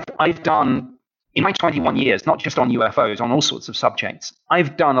briefing. I've done, in my 21 years, not just on UFOs, on all sorts of subjects,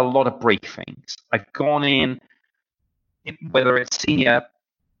 I've done a lot of briefings. I've gone in, whether it's senior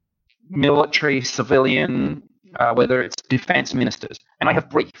military, civilian, whether it's defense ministers, and I have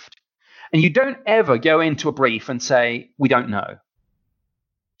briefed. And you don't ever go into a brief and say, we don't know.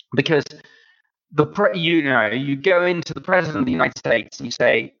 Because you go into the President of the United States and you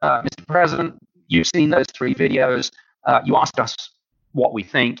say, Mr. President, you've seen those 3 videos. You asked us what we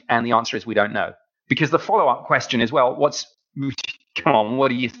think, and the answer is we don't know. Because the follow-up question is, well, come on, what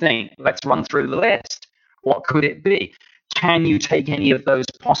do you think? Let's run through the list. What could it be? Can you take any of those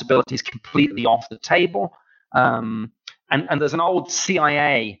possibilities completely off the table? And there's an old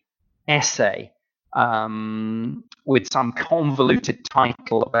CIA essay with some convoluted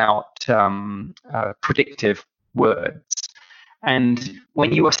title about predictive words. And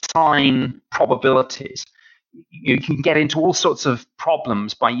when you assign probabilities, you can get into all sorts of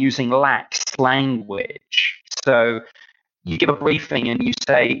problems by using lax language. So you give a briefing and you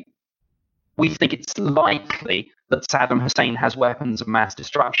say, we think it's likely that Saddam Hussein has weapons of mass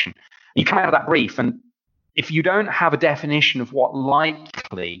destruction. You come out of that brief, and if you don't have a definition of what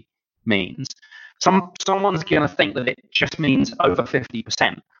likely means, someone's going to think that it just means over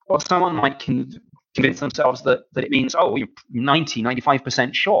 50%. Or someone might convince themselves that it means, you're 90,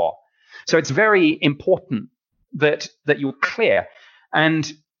 95% sure. So it's very important that you're clear.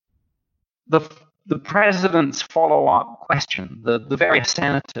 And the president's follow-up question, the various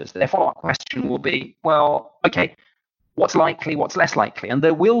senators, their follow-up question will be, well, okay, what's likely, what's less likely? And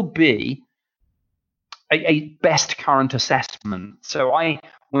there will be a best current assessment. So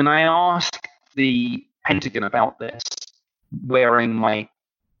when I asked the Pentagon about this, wearing my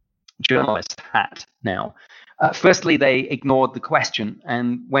journalist hat now, firstly, they ignored the question.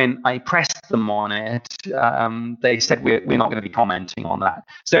 And when I pressed them on it, they said, we're not going to be commenting on that.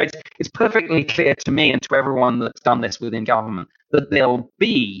 So it's perfectly clear to me and to everyone that's done this within government that there'll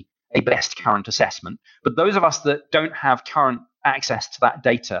be a best current assessment. But those of us that don't have current access to that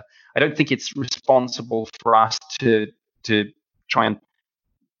data, I don't think it's responsible for us to try and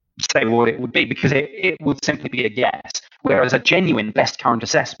say what it would be, because it would simply be a guess. Whereas a genuine best current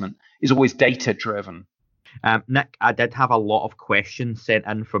assessment is always data driven. Nick, I did have a lot of questions sent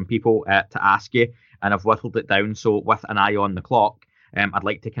in from people to ask you, and I've whittled it down. So with an eye on the clock, I'd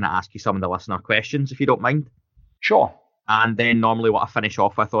like to kind of ask you some of the listener questions, if you don't mind. Sure. And then normally what I finish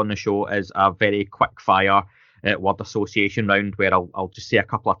off with on the show is a very quick fire word association round where I'll just say a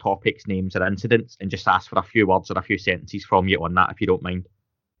couple of topics, names or incidents and just ask for a few words or a few sentences from you on that, if you don't mind.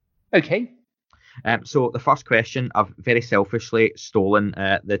 Okay. So the first question, I've very selfishly stolen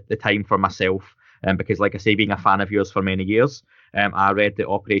the time for myself because, like I say, being a fan of yours for many years, I read the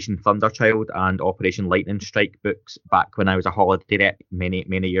Operation Thunderchild and Operation Lightning Strike books back when I was a holiday rep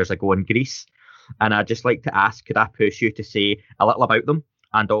many years ago in Greece. And I'd just like to ask, could I push you to say a little about them?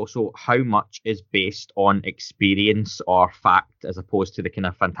 And also, how much is based on experience or fact as opposed to the kind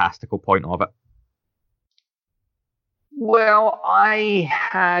of fantastical point of it? Well, I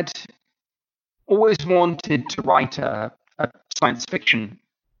had always wanted to write a science fiction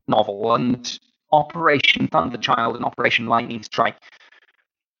novel, and Operation Thunderchild and Operation Lightning Strike,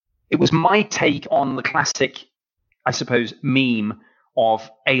 it was my take on the classic, I suppose, meme of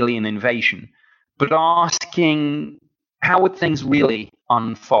alien invasion, but asking how would things really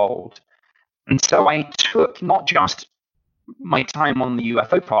unfold. And so I took not just my time on the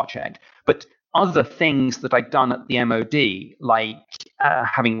UFO project, but other things that I'd done at the MOD, like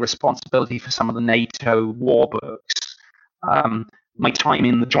having responsibility for some of the NATO war books, my time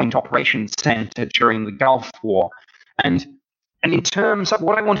in the Joint Operations Center during the Gulf War. And in terms of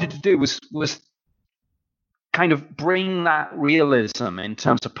what I wanted to do was kind of bring that realism in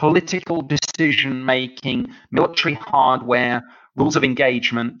terms of political decision-making, military hardware, rules of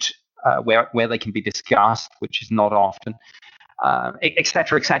engagement, where they can be discussed, which is not often, et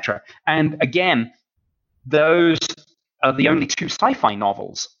cetera, et cetera. And again, those are the only two sci-fi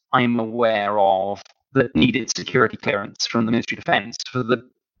novels I'm aware of that needed security clearance from the Ministry of Defense for the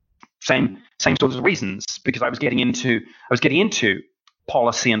same sorts of reasons, because I was getting into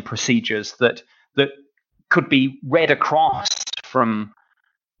policy and procedures that could be read across from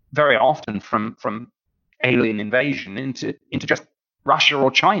very often from alien invasion into just Russia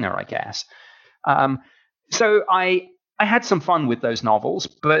or China, I guess. So I had some fun with those novels,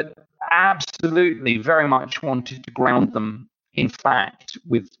 but absolutely very much wanted to ground them in fact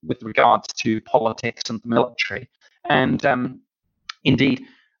with regards to politics and the military. And indeed,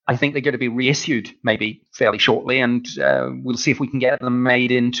 I think they're going to be reissued maybe fairly shortly, and we'll see if we can get them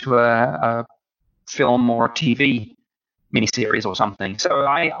made into a film or a TV miniseries or something. So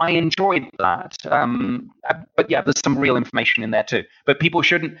I enjoyed that. But yeah, there's some real information in there too. But people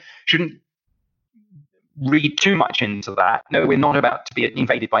shouldn't read too much into that. No, we're not about to be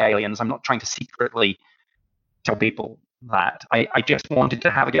invaded by aliens. I'm not trying to secretly tell people that. I just wanted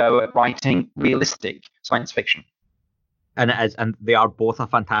to have a go at writing realistic science fiction. And it is, and they are both a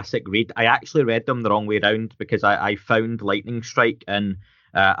fantastic read. I actually read them the wrong way around because I found Lightning Strike in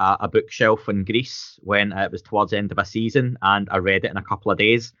a bookshelf in Greece when it was towards the end of a season, and I read it in a couple of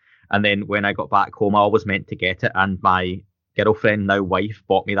days. And then when I got back home, I was meant to get it, and my girlfriend, now wife,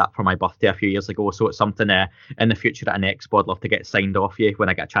 bought me that for my birthday a few years ago. So it's something in the future at an expo I'd love to get signed off you when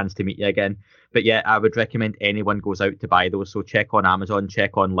I get a chance to meet you again. But yeah, I would recommend anyone goes out to buy those. So check on Amazon,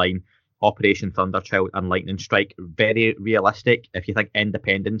 check online. Operation Thunderchild and Lightning Strike, very realistic if you think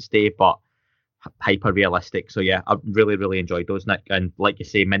Independence Day, but hyper realistic. So yeah, I really enjoyed those, Nick. And like you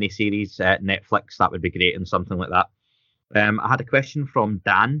say, miniseries, Netflix, that would be great, and something like that. I had a question from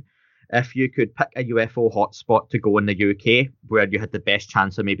Dan. If you could pick a UFO hotspot to go in the UK where you had the best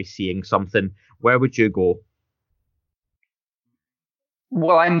chance of maybe seeing something, where would you go?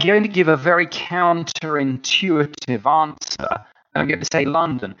 Well, I'm going to give a very counterintuitive answer. I'm going to say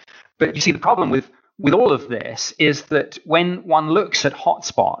London. But you see, the problem with all of this is that when one looks at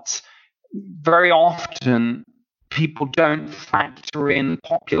hotspots, very often people don't factor in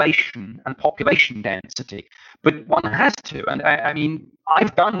population and population density. But one has to. And I mean,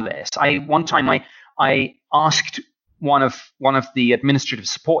 I've done this. One time I asked one of the administrative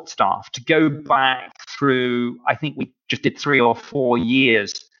support staff to go back through, I think we just did 3 or 4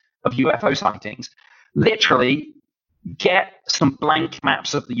 years of UFO sightings, literally get some blank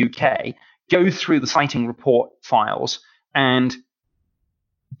maps of the UK, go through the sighting report files, and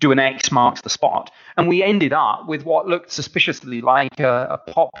do an X marks the spot. And we ended up with what looked suspiciously like a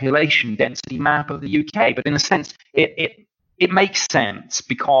population density map of the UK. But in a sense, it makes sense,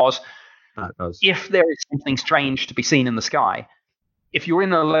 because if there is something strange to be seen in the sky, if you're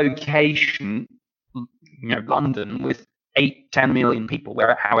in a location, London, with 8-10 million people,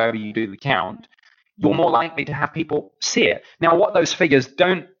 however you do the count, you're more likely to have people see it. Now, what those figures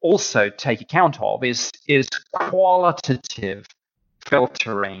don't also take account of is qualitative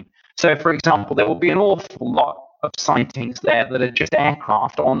filtering. So, for example, there will be an awful lot of sightings there that are just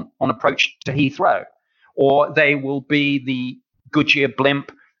aircraft on approach to Heathrow, or they will be the Goodyear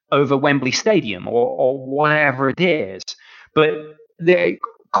blimp over Wembley Stadium or whatever it is. But the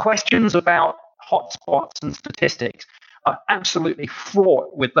questions about hotspots and statistics are absolutely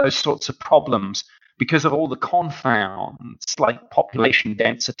fraught with those sorts of problems because of all the confounds like population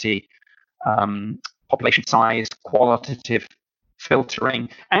density, population size, qualitative filtering,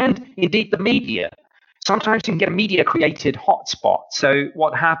 and indeed the media. Sometimes you can get a media-created hotspot. So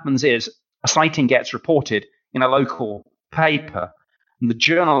what happens is a sighting gets reported in a local paper, and the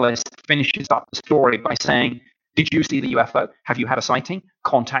journalist finishes up the story by saying, "Did you see the UFO? Have you had a sighting?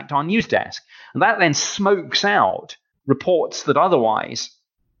 Contact our news desk." And that then smokes out reports that otherwise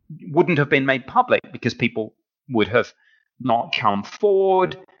wouldn't have been made public because people would have not come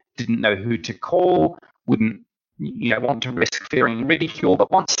forward, didn't know who to call, wouldn't want to risk fearing ridicule.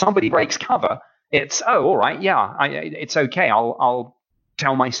 But once somebody breaks cover, it's, oh, all right, yeah, it's okay. I'll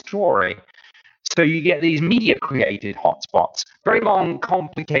tell my story. So you get these media-created hotspots. Very long,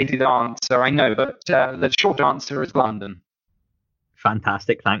 complicated answer, I know, but the short answer is London.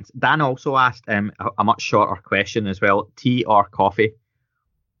 Fantastic, thanks. Dan also asked a much shorter question as well. Tea or coffee?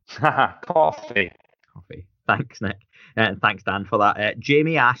 Coffee. Coffee. Thanks, Nick. And thanks, Dan, for that.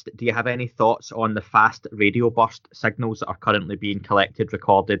 Jamie asked, do you have any thoughts on the fast radio burst signals that are currently being collected,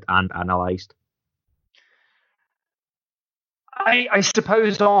 recorded, and analysed? I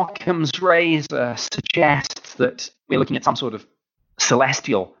suppose Occam's razor suggests that we're looking at some sort of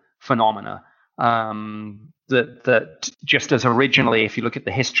celestial phenomena. That just as originally, if you look at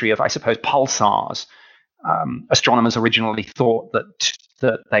the history of, I suppose, pulsars, astronomers originally thought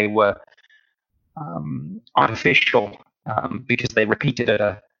that they were artificial because they repeated at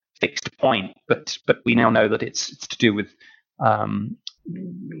a fixed point. But we now know that it's to do with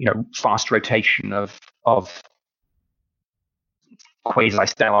fast rotation of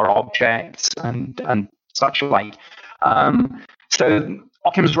quasi-stellar objects and such like. So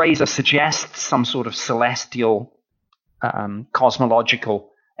Occam's razor suggests some sort of celestial cosmological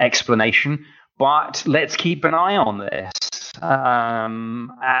explanation, but let's keep an eye on this.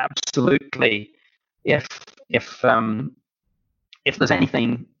 Absolutely, if there's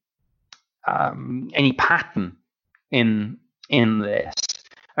anything, any pattern in this,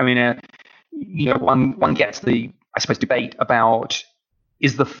 I mean, one gets the, I suppose, debate about,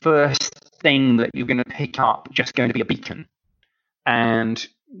 is the first thing that you're going to pick up just going to be a beacon? And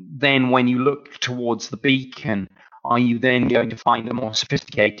then when you look towards the beacon, are you then going to find a more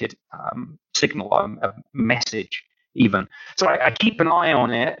sophisticated signal, a message even? So I keep an eye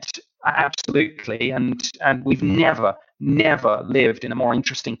on it, absolutely. And we've never lived in a more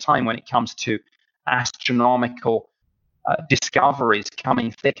interesting time when it comes to astronomical discoveries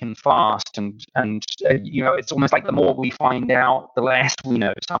coming thick and fast, and it's almost like the more we find out, the less we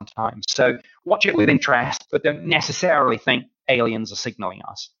know sometimes. So watch it with interest, but don't necessarily think aliens are signaling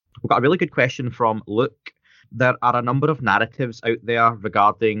us. We've got a really good question from Luke. There are a number of narratives out there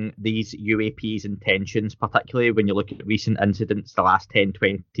regarding these UAP's intentions, particularly when you look at recent incidents the last 10,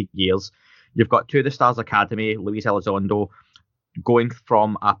 20 years. You've got To the Stars Academy, Luis Elizondo, going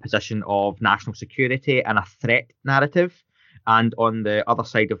from a position of national security and a threat narrative. And on the other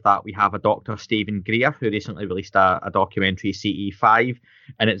side of that, we have a Dr. Stephen Greer, who recently released a documentary, CE5,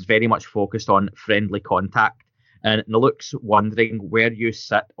 and it's very much focused on friendly contact. And Luke's wondering where you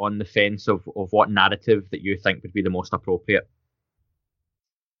sit on the fence of what narrative that you think would be the most appropriate.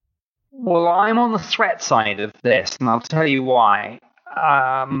 Well, I'm on the threat side of this, and I'll tell you why.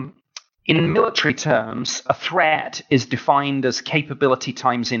 In military terms, a threat is defined as capability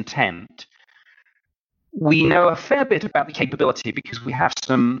times intent. We know a fair bit about the capability because we have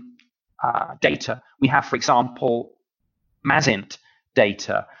some data. We have, for example, MASINT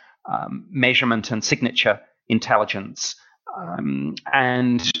data, measurement and signature intelligence.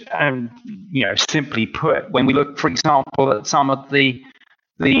 Simply put, when we look, for example, at some of the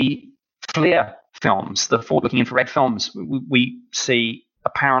FLIR films, the forward-looking infrared films, we see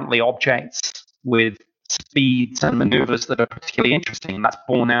apparently objects with speeds and maneuvers that are particularly interesting, and that's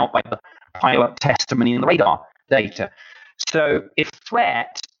borne out by the pilot testimony and the radar data. So if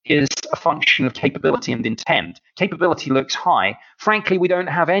threat is a function of capability and intent, capability looks high. Frankly, we don't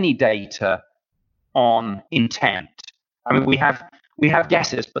have any data on intent. I mean, we have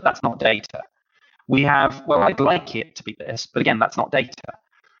guesses, but that's not data. We have, well, I'd like it to be this, but again, that's not data.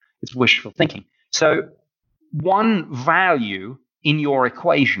 It's wishful thinking. So one value in your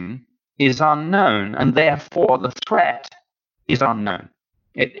equation is unknown, and therefore the threat is unknown.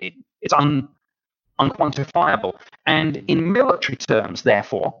 It's unquantifiable. And in military terms,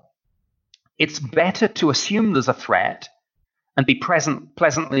 therefore, it's better to assume there's a threat and be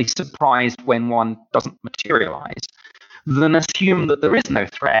pleasantly surprised when one doesn't materialize. than assume that there is no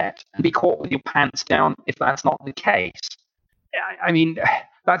threat and be caught with your pants down if that's not the case. I mean,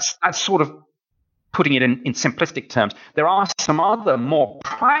 that's sort of putting it in simplistic terms. There are some other more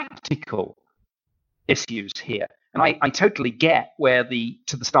practical issues here. And I totally get where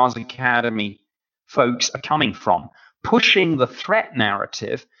to the Stars Academy folks are coming from. Pushing the threat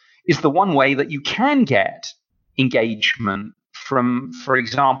narrative is the one way that you can get engagement from, for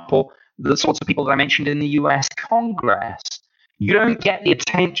example, the sorts of people that I mentioned in the US Congress. You don't get the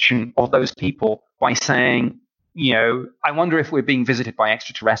attention of those people by saying, I wonder if we're being visited by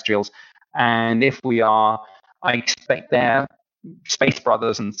extraterrestrials. And if we are, I expect they're space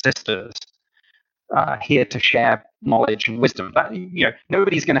brothers and sisters here to share knowledge and wisdom. But,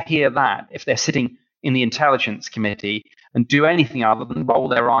 nobody's going to hear that if they're sitting in the Intelligence Committee and do anything other than roll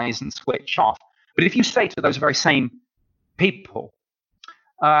their eyes and switch off. But if you say to those very same people,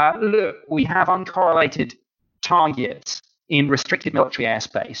 look, we have uncorrelated targets in restricted military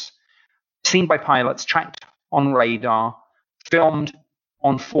airspace, seen by pilots, tracked on radar, filmed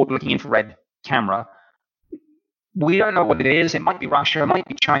on forward-looking infrared camera. We don't know what it is. It might be Russia, it might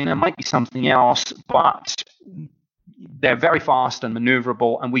be China, it might be something else, but they're very fast and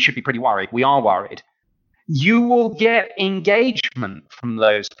maneuverable, and we should be pretty worried. We are worried. You will get engagement from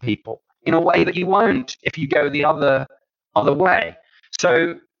those people in a way that you won't if you go the other way.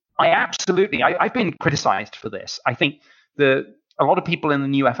 So I've been criticized for this. I think a lot of people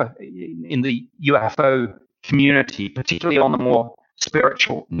in the UFO community, particularly on the more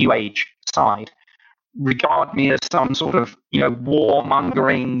spiritual New Age side, regard me as some sort of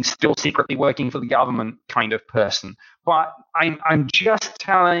warmongering, still secretly working for the government kind of person. But I'm just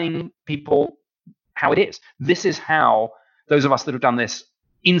telling people how it is. This is how those of us that have done this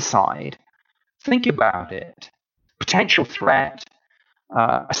inside think about it. Potential threat.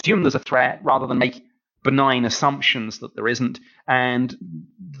 Assume there's a threat rather than make benign assumptions that there isn't. And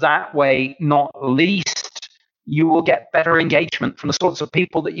that way, not least, you will get better engagement from the sorts of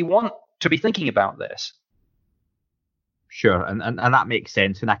people that you want to be thinking about this. Sure, and that makes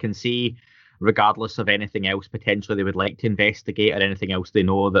sense. And I can see, regardless of anything else potentially they would like to investigate or anything else they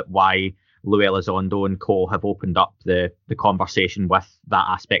know, that why Lou Elizondo and co have opened up the conversation with that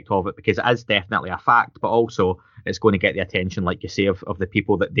aspect of it, because it is definitely a fact, but also it's going to get the attention, like you say, of the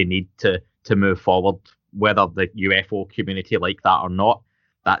people that they need to move forward, whether the UFO community like that or not.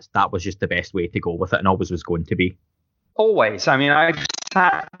 That was just the best way to go with it, and always was going to be. Always. I mean, I've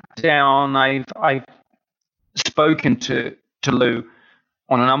sat down, I've spoken to Lou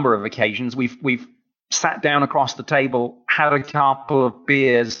on a number of occasions. We've sat down across the table, had a couple of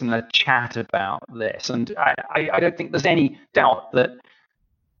beers and a chat about this. And I don't think there's any doubt that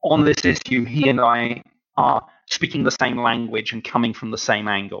on this issue, he and I are speaking the same language and coming from the same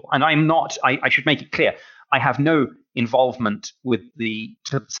angle. And I'm not, I should make it clear, I have no involvement with the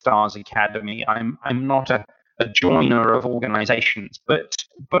Stars Academy. I'm not a joiner of organizations, but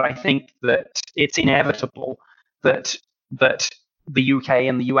I think that it's inevitable that the UK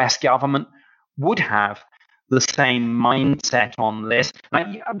and the US government would have the same mindset on this.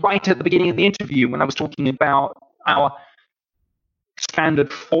 Right at the beginning of the interview, when I was talking about our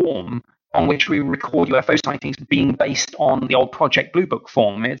standard form on which we record UFO sightings being based on the old Project Blue Book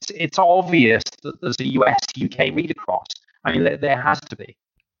form, it's obvious that there's a US-UK read across. I mean, there has to be.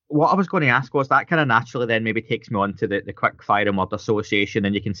 What I was going to ask was that kind of naturally then maybe takes me on to the quick fire and word association,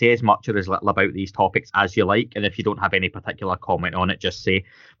 and you can say as much or as little about these topics as you like, and if you don't have any particular comment on it, just say.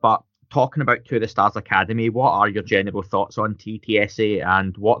 But talking about To the Stars Academy, what are your general thoughts on TTSA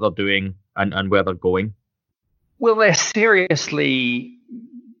and what they're doing and where they're going? Well, they're seriously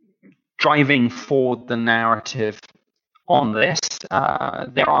driving forward the narrative on this.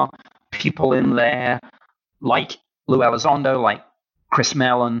 There are people in there like Lou Elizondo, like Chris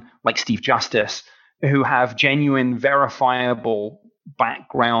Mellon, like Steve Justice, who have genuine, verifiable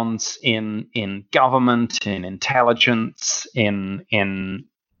backgrounds in government, in intelligence, in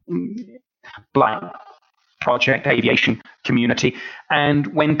Black Project aviation community. And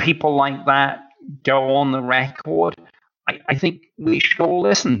when people like that go on the record, I think we should all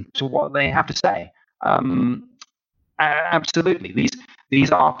listen to what they have to say. Absolutely.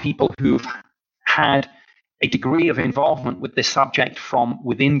 These are people who've had a degree of involvement with this subject from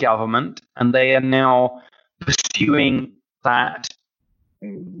within government, and they are now pursuing that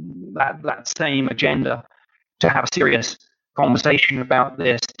same agenda to have a serious conversation about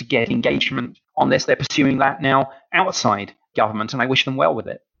this, to get engagement on this. They're pursuing that now outside government, and I wish them well with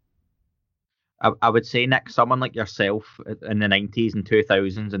it. I would say, Nick, someone like yourself in the 90s and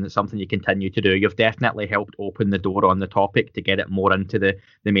 2000s, and it's something you continue to do, you've definitely helped open the door on the topic to get it more into the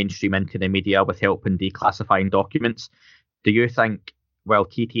mainstream, into the media, with helping declassifying documents. Do you think, well,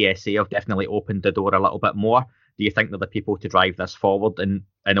 TTSA have definitely opened the door a little bit more? Do you think they're the people to drive this forward and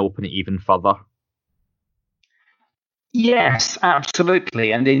open it even further? Yes,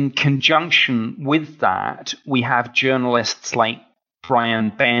 absolutely. And in conjunction with that, we have journalists like Brian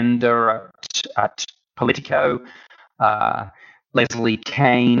Bender at Politico, Leslie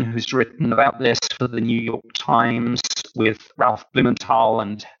Kane, who's written about this for the New York Times, with Ralph Blumenthal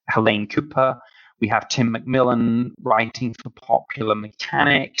and Helene Cooper. We have Tim McMillan writing for Popular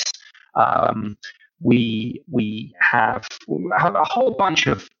Mechanics. We have a whole bunch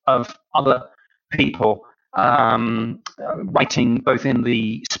of other people writing both in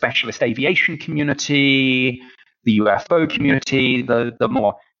the specialist aviation community, the UFO community, the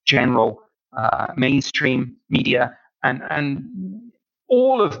more general mainstream media, and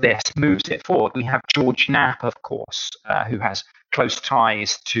all of this moves it forward. We have George Knapp, of course, who has close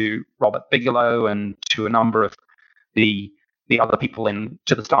ties to Robert Bigelow and to a number of the other people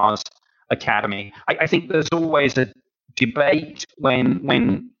to the Stars Academy. I think there's always a debate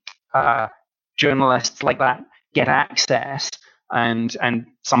when journalists like that get access, and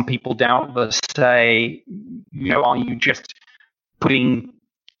some people doubt this, say, are you just putting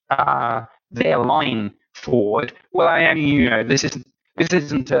their line forward? Well, this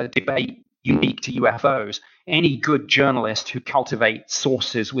isn't a debate unique to UFOs. Any good journalist who cultivates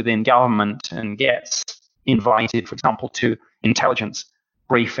sources within government and gets invited, for example, to intelligence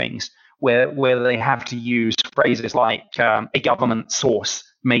briefings where they have to use phrases like a government source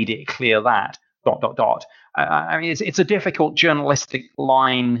made it clear that ... It's a difficult journalistic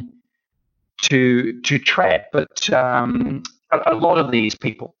line to tread, but a lot of these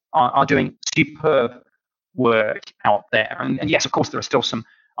people are doing superb work out there. And yes, of course, there are still some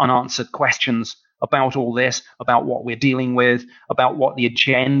unanswered questions about all this, about what we're dealing with, about what the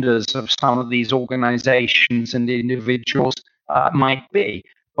agendas of some of these organizations and individuals might be.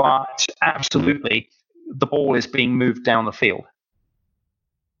 But absolutely, the ball is being moved down the field.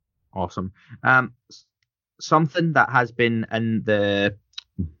 Awesome. Something that has been in the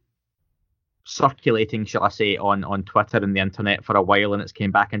circulating, shall I say, on Twitter and the internet for a while, and it's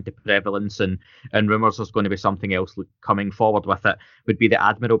came back into prevalence, and rumours there's going to be something else coming forward with it, would be the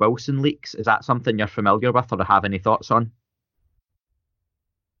Admiral Wilson leaks. Is that something you're familiar with or have any thoughts on?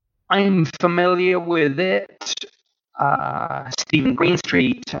 I'm familiar with it. Stephen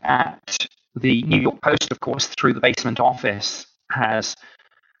Greenstreet at the New York Post, of course, through the basement office, has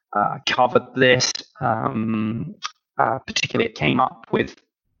covered this. Particularly, it came up with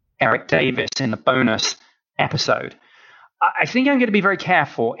Eric Davis in a bonus episode. I think I'm going to be very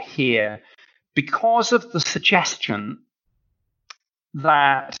careful here because of the suggestion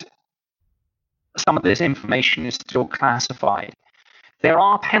that some of this information is still classified. There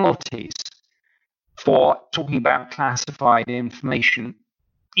are penalties for talking about classified information,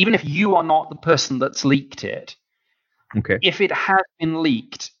 even if you are not the person that's leaked it. Okay. If it has been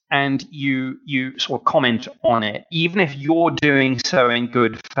leaked and you sort of comment on it, even if you're doing so in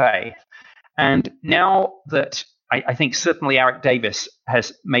good faith. And now that I think certainly Eric Davis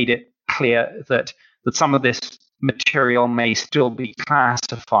has made it clear that some of this material may still be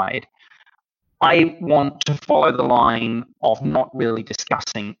classified, I want to follow the line of not really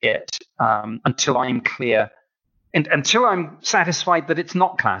discussing it until I'm clear and until I'm satisfied that it's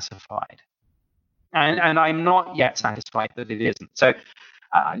not classified. And I'm not yet satisfied that it isn't. So,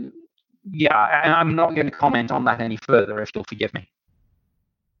 and I'm not going to comment on that any further, if you'll forgive me.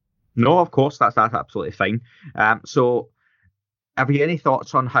 No, of course, that's absolutely fine. So, have you any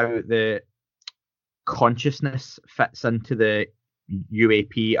thoughts on how the consciousness fits into the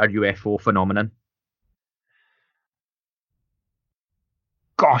UAP or UFO phenomenon?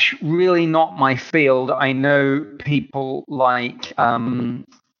 Gosh, really not my field. I know people like Grant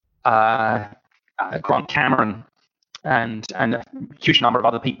Cameron and a huge number of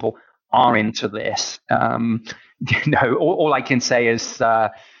other people are into this. All I can say is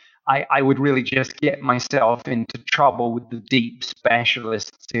I would really just get myself into trouble with the deep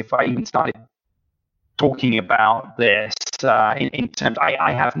specialists if I even started talking about this. In terms,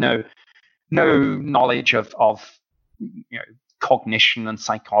 I have no knowledge of cognition and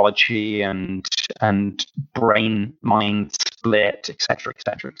psychology and brain mind split, etc.,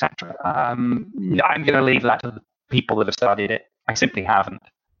 etc., etc. I'm going to leave that to the people that have studied it. I simply haven't.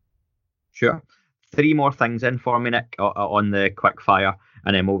 Sure. 3 more things in for me, Nick, on the quick fire,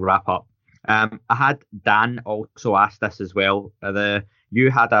 and then we'll wrap up. I had Dan also ask this as well. you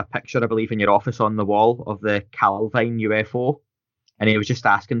had a picture, I believe, in your office on the wall of the Calvine UFO, and he was just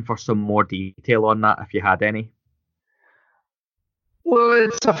asking for some more detail on that, if you had any. Well,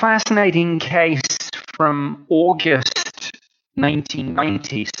 it's a fascinating case from August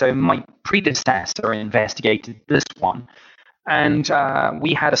 1990. So my predecessor investigated this one, and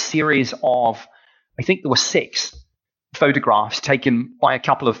we had a series of, I think there were 6 photographs taken by a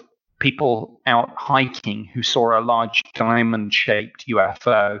couple of people out hiking who saw a large diamond-shaped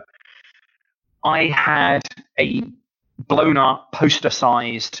UFO. I had a blown-up,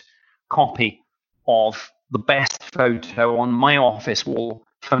 poster-sized copy of the best photo on my office wall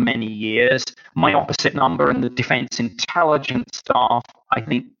for many years. My opposite number in the Defense Intelligence staff, I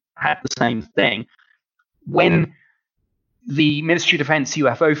think, had the same thing. When the Ministry of Defense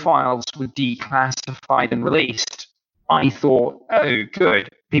UFO files were declassified and released, I thought, oh, good,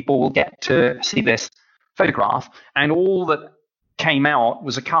 people will get to see this photograph. And all that came out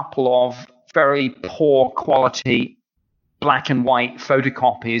was a couple of very poor quality black and white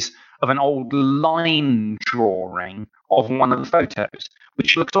photocopies of an old line drawing of one of the photos,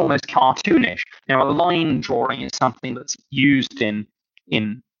 which looks almost cartoonish. Now, a line drawing is something that's used in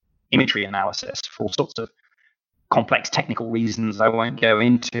imagery analysis for all sorts of complex technical reasons I won't go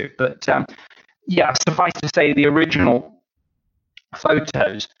into. But suffice to say, the original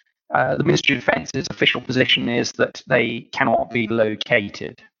photos, the Ministry of Defence's official position is that they cannot be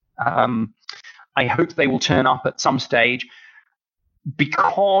located. I hope they will turn up at some stage.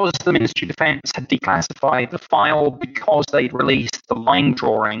 Because the Ministry of Defense had declassified the file, because they'd released the line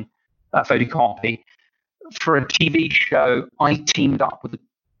drawing photocopy, for a TV show, I teamed up with a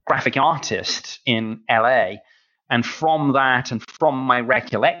graphic artist in LA. And from that, and from my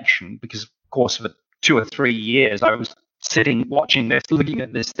recollection, because of course for 2 or 3 years I was sitting watching this, looking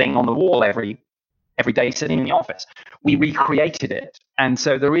at this thing on the wall every day, sitting in the office, we recreated it. And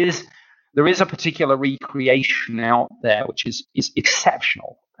so there is a particular recreation out there which is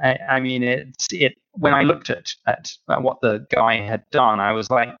exceptional. I mean, when I looked at what the guy had done, I was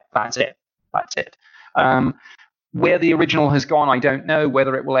like, that's it. Where the original has gone, I don't know.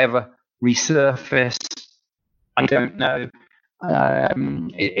 Whether it will ever resurface, I don't know.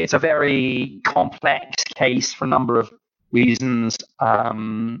 It's a very complex case for a number of reasons.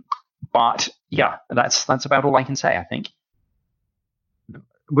 But yeah, that's about all I can say, I think.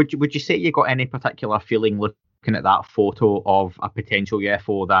 Would you say you got any particular feeling looking at that photo of a potential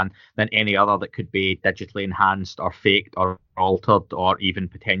UFO than any other that could be digitally enhanced or faked or altered or even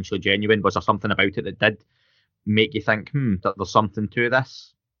potentially genuine? Was there something about it that did make you think, that there's something to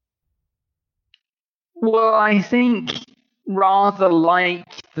this? Well, I think rather like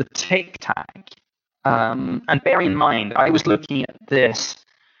the Tic Tac, and bear in mind, I was looking at this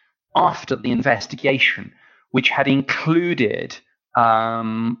after the investigation, which had included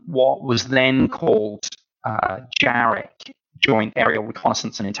what was then called JARIC, Joint Aerial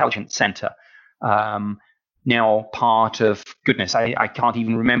Reconnaissance and Intelligence Center, now part of, goodness, I can't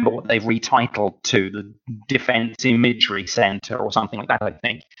even remember what they've retitled to, the Defense Imagery Center or something like that, I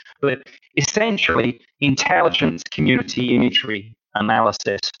think. But essentially, intelligence community imagery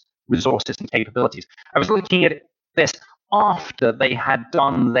analysis resources and capabilities. I was looking at this after they had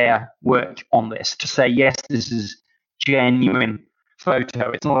done their work on this to say, yes, this is genuine photo.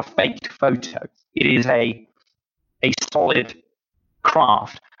 It's not a faked photo. It is a solid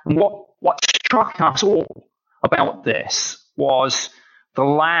craft. And what struck us all about this was the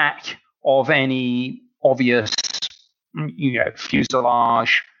lack of any obvious,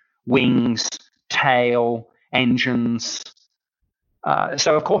 fuselage, wings, tail, engines.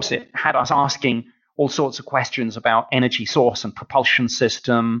 So, of course, it had us asking all sorts of questions about energy source and propulsion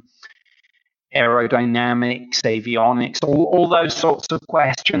system, aerodynamics, avionics, all those sorts of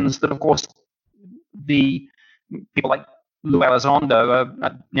questions that, of course, the people like Lou Elizondo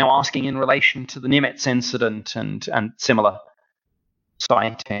are now asking in relation to the Nimitz incident and similar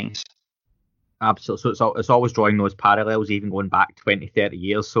sightings. Absolutely. So it's always drawing those parallels, even going back 20, 30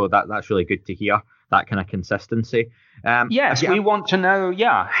 years. So that's really good to hear, that kind of consistency. Yes, we want to know,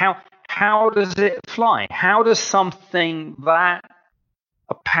 how does it fly? How does something that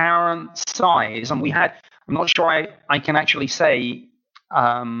apparent size, and I'm not sure I can actually say,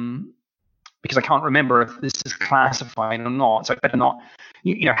 because I can't remember if this is classified or not, so I better not,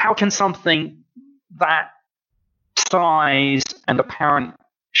 how can something that size and apparent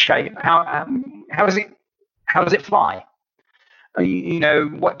shape, how does it fly?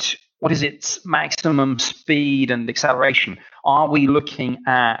 What is its maximum speed and acceleration? Are we looking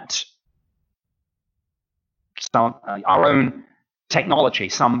at our own technology,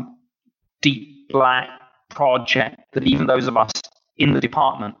 some deep black project that even those of us in the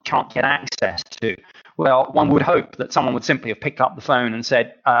department can't get access to. Well, one would hope that someone would simply have picked up the phone and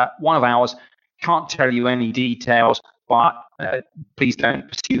said, one of ours can't tell you any details, but please don't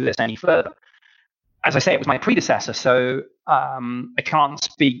pursue this any further. As I say, it was my predecessor, so I can't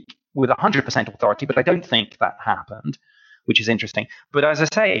speak with 100% authority, but I don't think that happened, which is interesting. But as I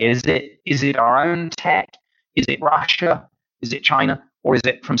say, is it our own tech? Is it Russia? Is it China? Or is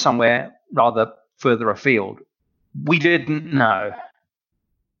it from somewhere rather further afield? We didn't know.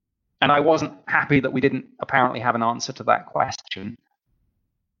 And I wasn't happy that we didn't apparently have an answer to that question.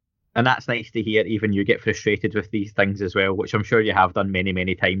 And that's nice to hear. Even you get frustrated with these things as well, which I'm sure you have done many,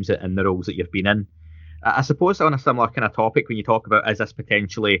 many times in the roles that you've been in. I suppose on a similar kind of topic, when you talk about, is this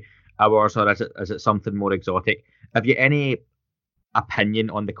potentially ours or is it something more exotic? Have you any opinion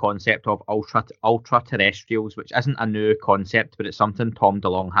on the concept of ultra terrestrials, which isn't a new concept, but it's something Tom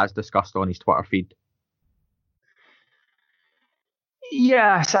DeLonge has discussed on his Twitter feed?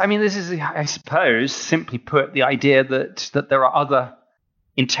 Yes, I mean, this is, I suppose, simply put, the idea that there are other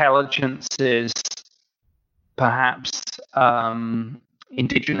intelligences, perhaps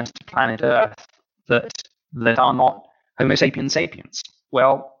indigenous to planet Earth, that are not Homo sapiens sapiens.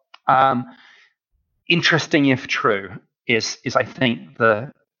 Well, interesting if true is I think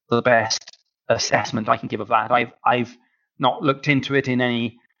the best assessment I can give of that. I've not looked into it in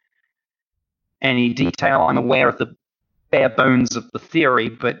any detail. I'm aware of the bare bones of the theory,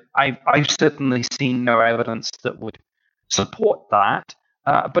 but I've certainly seen no evidence that would support that.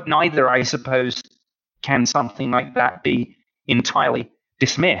 But neither, I suppose, can something like that be entirely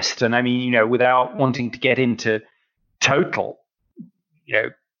dismissed. And I mean, without wanting to get into total,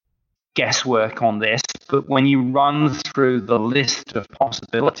 guesswork on this, but when you run through the list of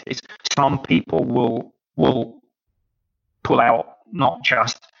possibilities, some people will pull out not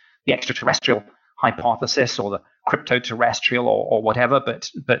just the extraterrestrial hypothesis or the crypto-terrestrial or whatever,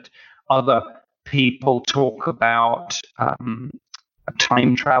 but other people talk about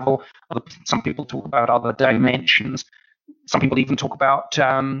time travel. Some people talk about other dimensions. Some people even talk about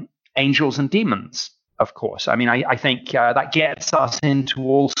angels and demons, of course. I mean, I think that gets us into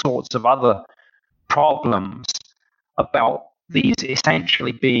all sorts of other problems about these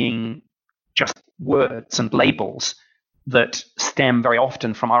essentially being just words and labels that stem very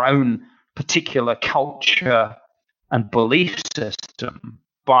often from our own particular culture and belief system.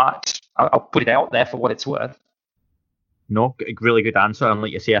 But I'll put it out there for what it's worth. No, really good answer. And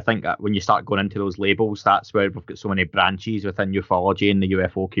like you say, I think that when you start going into those labels, that's where we've got so many branches within ufology and the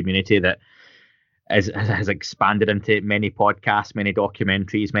UFO community that has expanded into many podcasts, many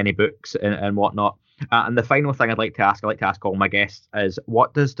documentaries, many books and whatnot. And the final thing I'd like to ask all my guests is,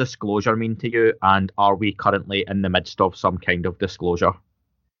 what does disclosure mean to you? And are we currently in the midst of some kind of disclosure?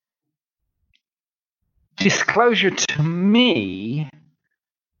 Disclosure to me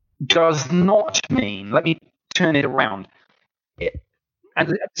does not mean, let me turn it around.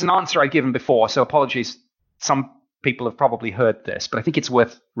 And it's an answer I've given before, so apologies. Some people have probably heard this, but I think it's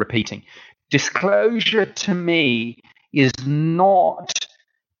worth repeating. Disclosure to me is not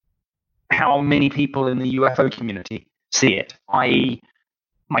how many people in the UFO community see it, i.e.,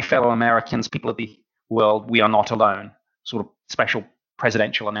 my fellow Americans, people of the world, we are not alone, sort of special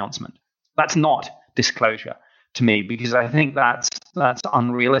presidential announcement. That's not disclosure to me, because I think that's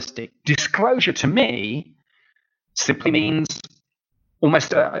unrealistic. Disclosure to me simply means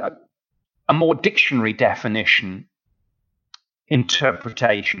almost a more dictionary definition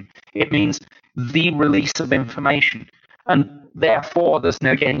interpretation. It means the release of information. And therefore, there's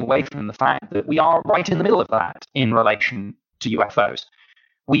no getting away from the fact that we are right in the middle of that in relation to UFOs.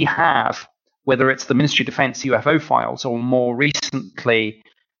 We have, whether it's the Ministry of Defense UFO files or more recently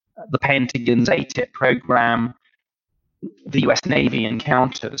the Pentagon's ATIP program, the US Navy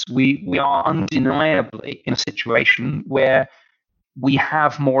encounters, we are undeniably in a situation where we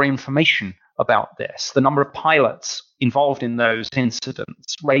have more information about this. The number of pilots involved in those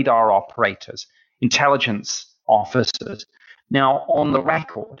incidents, radar operators, intelligence officers, now on the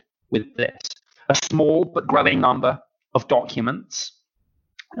record with this. A small but growing number of documents.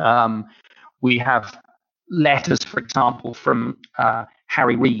 We have letters, for example, from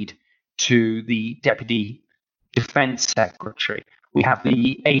Harry Reid to the Deputy Defense Secretary. We have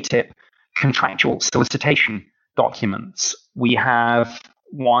the ATIP contractual solicitation documents. We have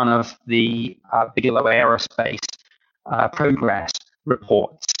one of the Bigelow Aerospace progress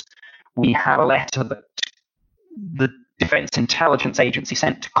reports. We have a letter that the Defense Intelligence Agency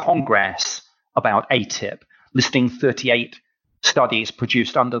sent to Congress about ATIP, listing 38 studies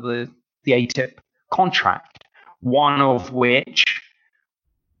produced under the ATIP contract, one of which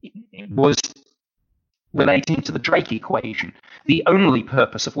was relating to the Drake equation, the only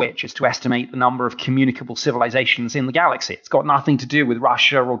purpose of which is to estimate the number of communicable civilizations in the galaxy. It's got nothing to do with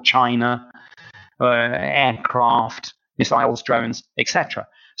Russia or China, aircraft, missiles, drones, etc.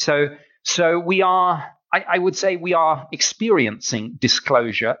 So we are, I would say we are experiencing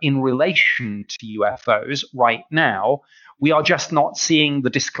disclosure in relation to UFOs right now. We are just not seeing the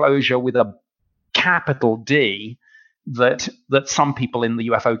disclosure with a capital D that some people in the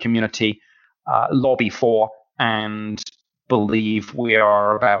UFO community lobby for and believe we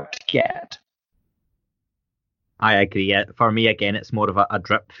are about to get. I agree. For me, again, it's more of a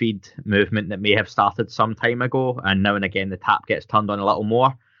drip feed movement that may have started some time ago, and now and again the tap gets turned on a little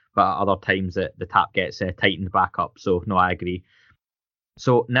more, but at other times the tap gets tightened back up. So no, I agree.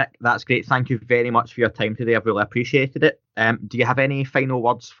 So Nick, that's great. Thank you very much for your time today. I've really appreciated it. Do you have any final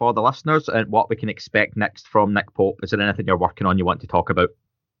words for the listeners and what we can expect next from Nick Pope? Is there anything you're working on you want to talk about?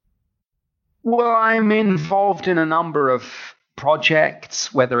 Well, I'm involved in a number of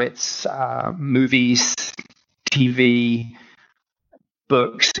projects, whether it's movies, TV,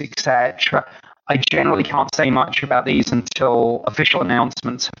 books, etc. I generally can't say much about these until official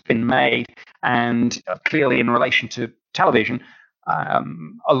announcements have been made. And clearly in relation to television,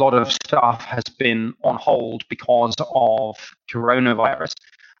 a lot of stuff has been on hold because of coronavirus.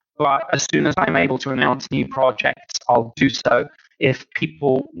 But as soon as I'm able to announce new projects, I'll do so. If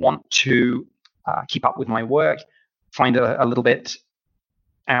people want to keep up with my work, find a little bit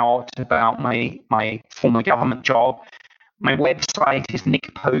out about my former government job, my website is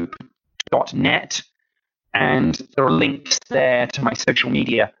nickpope.net, and there are links there to my social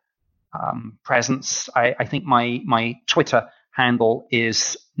media presence. I think my Twitter handle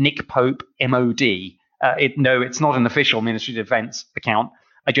is nickpopemod. It's not an official Ministry of Defense account.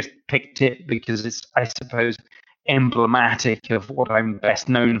 I just picked it because it's, I suppose, emblematic of what I'm best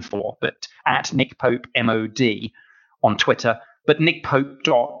known for, but at nickpopemod on Twitter. But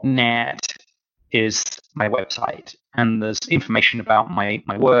nickpope.net is my website, and there's information about my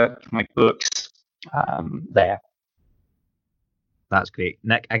work, my books there. That's great.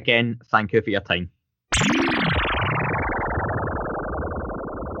 Nick, again, thank you for your time.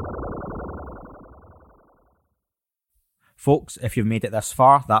 Folks, if you've made it this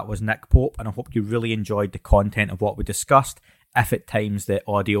far, that was Nick Pope, and I hope you really enjoyed the content of what we discussed. If at times the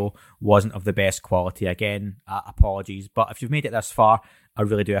audio wasn't of the best quality, again, apologies. But if you've made it this far, I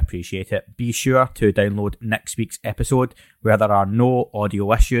really do appreciate it. Be sure to download next week's episode where there are no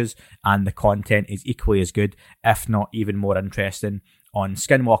audio issues and the content is equally as good, if not even more interesting, on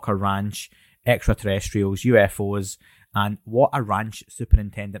Skinwalker Ranch, extraterrestrials, UFOs, and what a ranch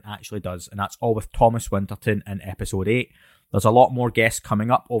superintendent actually does. And that's all with Thomas Winterton in episode 8. There's a lot more guests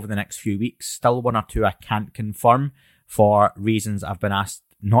coming up over the next few weeks. Still one or two I can't confirm for reasons I've been asked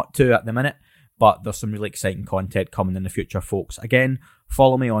not to at the minute, but there's some really exciting content coming in the future, folks. Again,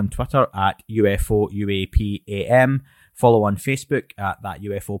 follow me on Twitter at UFOUAPAM. Follow on Facebook at That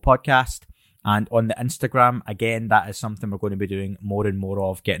UFO Podcast. And on the Instagram, again, that is something we're going to be doing more and more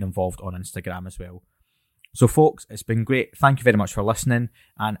of, getting involved on Instagram as well. So folks, it's been great. Thank you very much for listening.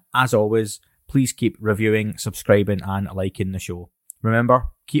 And as always, please keep reviewing, subscribing and liking the show. Remember,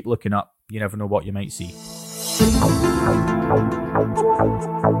 keep looking up. You never know what you might see.